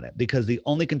do about it, because the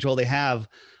only control they have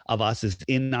of us is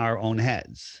in our own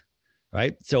heads.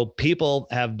 Right. So people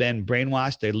have been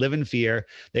brainwashed. They live in fear.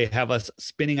 They have us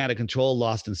spinning out of control,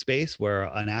 lost in space, where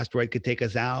an asteroid could take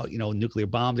us out. Nuclear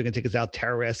bombs are going to take us out,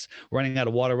 terrorists, running out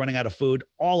of water, running out of food.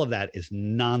 All of that is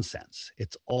nonsense.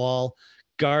 It's all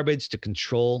garbage to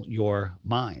control your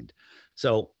mind.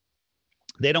 So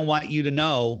they don't want you to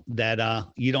know that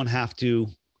you don't have to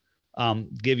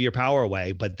give your power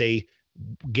away, but they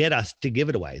get us to give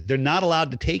it away. They're not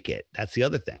allowed to take it. That's the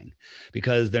other thing,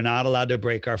 because they're not allowed to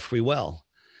break our free will.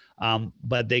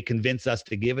 But they convince us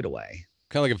to give it away.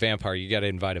 Kind of like a vampire. You got to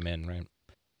invite them in, right?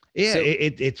 Yeah, So-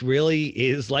 it really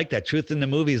is like that. Truth in the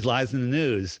movies, lies in the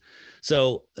news.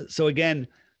 So again,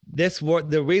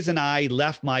 the reason I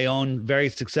left my own very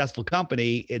successful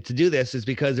company to do this is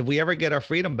because if we ever get our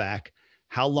freedom back,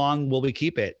 how long will we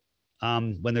keep it?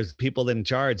 When there's people in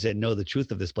charge that know the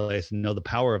truth of this place and know the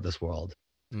power of this world.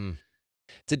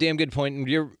 It's a damn good point. And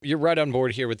you're right on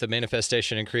board here with the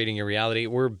manifestation and creating your reality.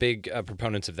 We're big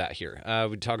proponents of that here.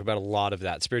 We talk about a lot of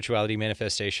that, spirituality,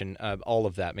 manifestation, all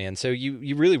of that, man. So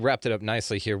you really wrapped it up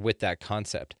nicely here with that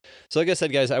concept. So like I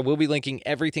said, guys, I will be linking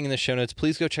everything in the show notes.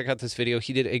 Please go check out this video.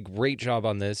 He did a great job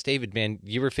on this. David, man,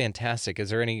 you were fantastic.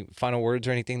 Is there any final words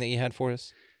or anything that you had for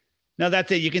us? No,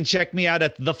 that's it. You can check me out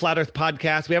at the Flat Earth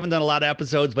Podcast. We haven't done a lot of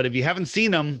episodes, but if you haven't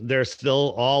seen them, they're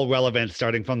still all relevant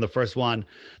starting from the first one.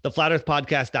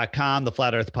 TheFlatEarthPodcast.com, the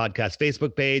Flat Earth Podcast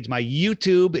Facebook page. My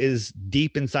YouTube is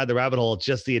Deep Inside the Rabbit Hole. It's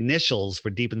just the initials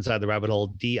for Deep Inside the Rabbit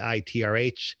Hole,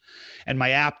 DITRH. And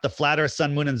my app, the Flat Earth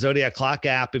Sun, Moon, and Zodiac Clock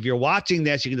app. If you're watching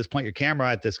this, you can just point your camera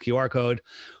at this QR code,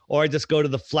 or just go to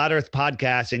the Flat Earth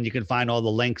Podcast and you can find all the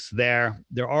links there.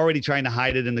 They're already trying to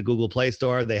hide it in the Google Play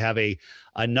Store. They have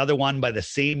another one by the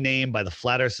same name by the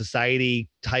Flat Earth Society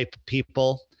type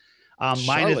people.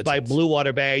 Mine is by Blue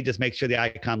Water Bay. Just make sure the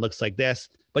icon looks like this.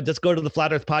 But just go to the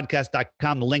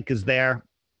flatearthpodcast.com. The link is there.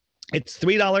 It's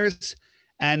 $3.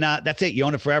 And that's it. You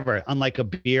own it forever. Unlike a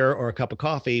beer or a cup of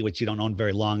coffee, which you don't own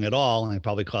very long at all, and it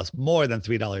probably costs more than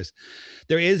 $3.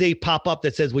 There is a pop-up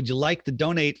that says, would you like to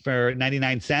donate for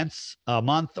 99 cents a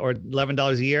month or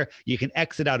 $11 a year? You can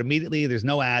exit out immediately. There's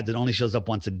no ads. It only shows up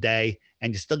once a day,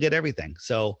 and you still get everything.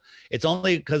 So it's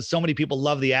only because so many people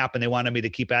love the app and they wanted me to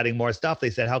keep adding more stuff. They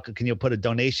said, can you put a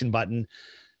donation button?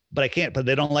 But I can't, but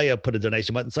they don't let you put a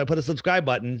donation button. So I put a subscribe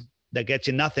button that gets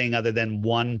you nothing other than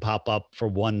one pop-up for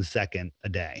 1 second a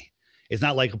day. It's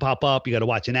not like a pop-up, you got to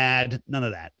watch an ad, none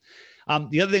of that.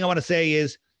 The other thing I want to say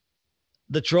is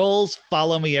the trolls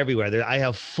follow me everywhere. I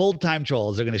have full-time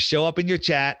trolls. They're going to show up in your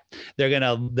chat. They're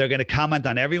going to comment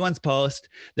on everyone's post.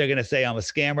 They're going to say I'm a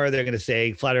scammer. They're going to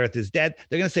say Flat Earth is dead.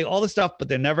 They're going to say all this stuff, but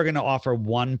they're never going to offer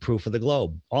one proof of the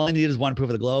globe. All I need is one proof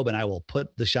of the globe, and I will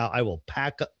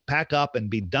pack up and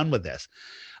be done with this.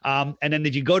 And then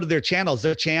if you go to their channels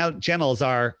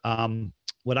are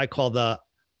what I call the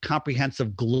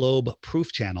comprehensive globe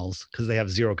proof channels because they have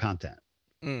zero content.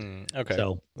 Okay.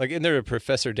 So like, isn't there a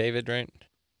Professor David, right?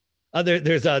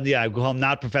 There's I call him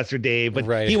not Professor Dave, but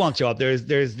right. He won't show up. There's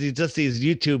just these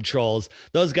YouTube trolls.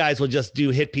 Those guys will just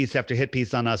do hit piece after hit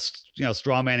piece on us,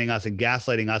 straw manning us and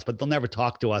gaslighting us, but they'll never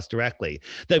talk to us directly.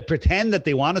 They pretend that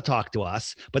they want to talk to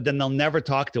us, but then they'll never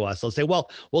talk to us. They'll say, well,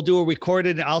 we'll do a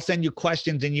recorded and I'll send you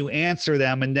questions and you answer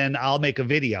them and then I'll make a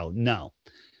video. No.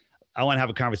 I want to have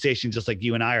a conversation just like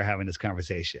you and I are having this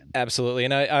conversation. Absolutely.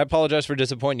 And I apologize for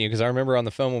disappointing you because I remember on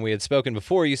the phone when we had spoken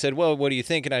before, you said, well, what do you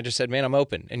think? And I just said, man, I'm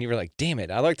open. And you were like, damn it.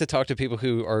 I like to talk to people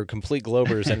who are complete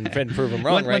globers and prove them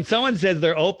wrong, right? When someone says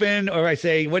they're open or I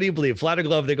say, what do you believe? Flat or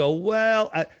globe? They go,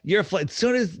 well, you're flat. As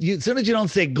soon as you don't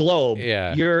say globe,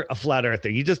 you're a flat earther.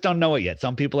 You just don't know it yet.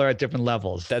 Some people are at different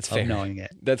levels of knowing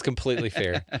it. That's completely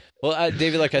fair. Well,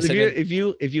 David, like I said, if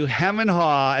you hem and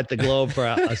haw at the globe for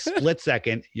a split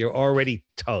second, you're already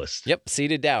toast. Yep,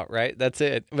 seeded doubt, right? That's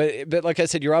it. But like I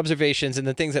said, your observations and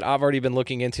the things that I've already been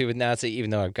looking into with NASA, even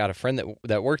though I've got a friend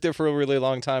that worked there for a really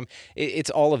long time,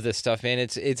 it's all of this stuff, man.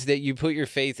 It's that you put your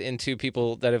faith into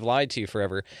people that have lied to you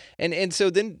forever, and so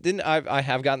then I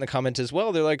have gotten the comment as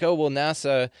well. They're like, oh well,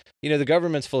 NASA, the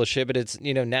government's full of shit, but it's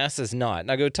NASA's not.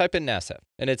 And I go type in NASA,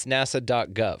 and it's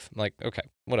NASA.gov. I'm like, okay,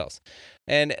 what else?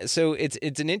 And so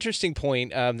it's an interesting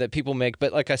point that people make.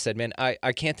 But like I said, man,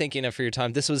 I can't thank you enough for your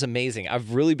time. This was amazing.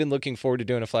 I've really been looking forward to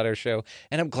doing a Flat Earth show,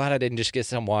 and I'm glad I didn't just get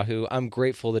some wahoo. I'm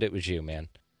grateful that it was you, man.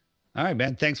 All right,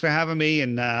 man. Thanks for having me.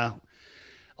 And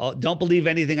don't believe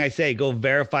anything I say. Go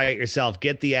verify it yourself.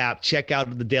 Get the app. Check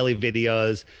out the daily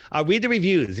videos. Read the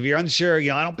reviews. If you're unsure,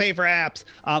 I don't pay for apps.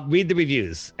 Read the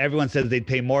reviews. Everyone says they'd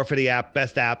pay more for the app,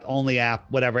 best app, only app,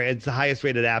 whatever. It's the highest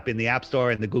rated app in the App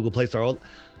Store and the Google Play Store.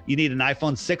 You need an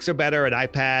iPhone 6 or better, an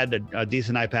iPad, a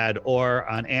decent iPad,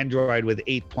 or an Android with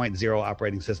 8.0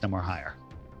 operating system or higher.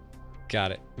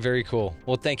 Got it. Very cool.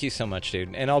 Well, thank you so much,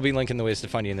 dude. And I'll be linking the ways to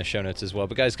find you in the show notes as well.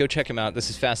 But guys, go check him out.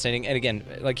 This is fascinating. And again,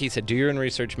 like he said, do your own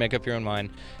research, make up your own mind.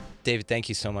 David, thank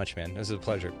you so much, man. This is a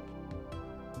pleasure.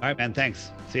 All right, man. Thanks.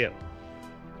 See you.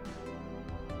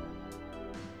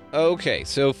 Okay,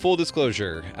 so full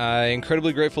disclosure,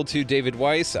 incredibly grateful to David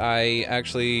Weiss. I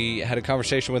actually had a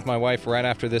conversation with my wife right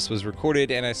after this was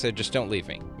recorded, and I said, just don't leave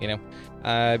me,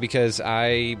 because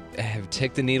I have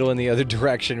taken the needle in the other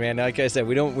direction, man. Like I said,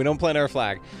 we don't plant our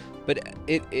flag. But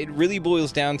it really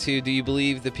boils down to, do you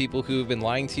believe the people who have been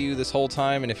lying to you this whole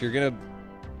time? And if you're going to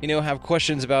have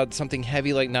questions about something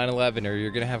heavy like 9/11, or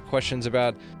you're going to have questions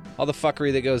about all the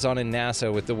fuckery that goes on in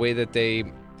NASA with the way that they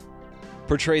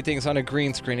portray things on a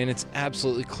green screen, and it's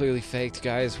absolutely clearly faked,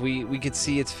 guys. We could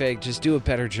see it's fake. Just do a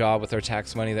better job with our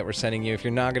tax money that we're sending you. If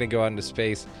you're not going to go out into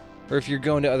space, or if you're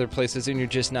going to other places and you're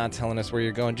just not telling us where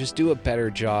you're going, just do a better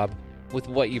job with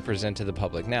what you present to the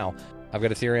public. Now, I've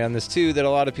got a theory on this too, that a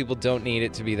lot of people don't need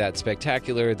it to be that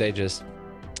spectacular. They just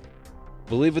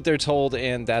believe what they're told,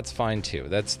 and that's fine too.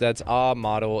 That's our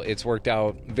model. It's worked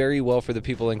out very well for the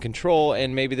people in control,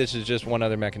 and maybe this is just one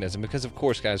other mechanism, because of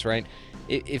course, guys, right?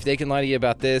 If they can lie to you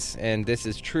about this and this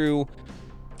is true,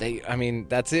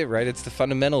 that's it, right? It's the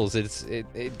fundamentals.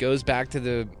 It goes back to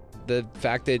the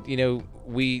fact that,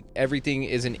 everything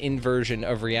is an inversion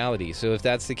of reality. So if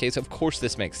that's the case, of course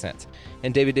this makes sense.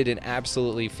 And David did an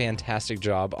absolutely fantastic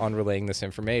job on relaying this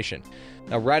information.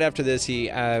 Now, right after this, he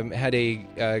had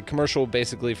a commercial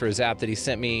basically for his app that he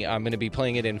sent me. I'm going to be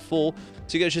playing it in full,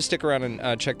 so you guys just stick around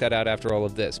and check that out after all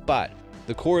of this. But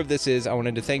the core of this is I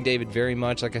wanted to thank David very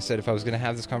much. Like I said, if I was going to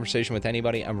have this conversation with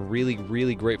anybody, I'm really,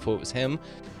 really grateful it was him.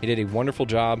 He did a wonderful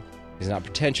job. He's not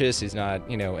pretentious. He's not,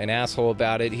 an asshole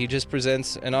about it. He just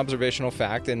presents an observational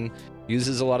fact and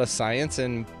uses a lot of science.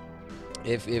 And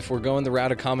if we're going the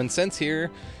route of common sense here,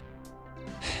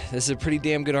 this is a pretty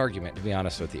damn good argument, to be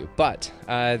honest with you. But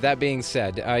that being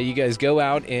said, you guys go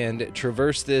out and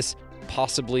traverse this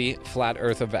possibly flat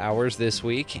earth of ours this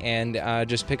week, and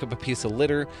just pick up a piece of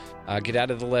litter, get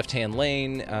out of the left-hand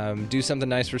lane, do something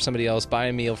nice for somebody else, buy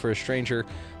a meal for a stranger,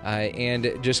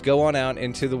 and just go on out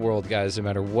into the world, guys, no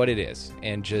matter what it is,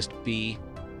 and just be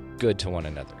good to one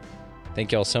another.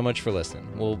 Thank y'all so much for listening.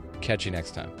 We'll catch you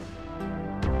next time.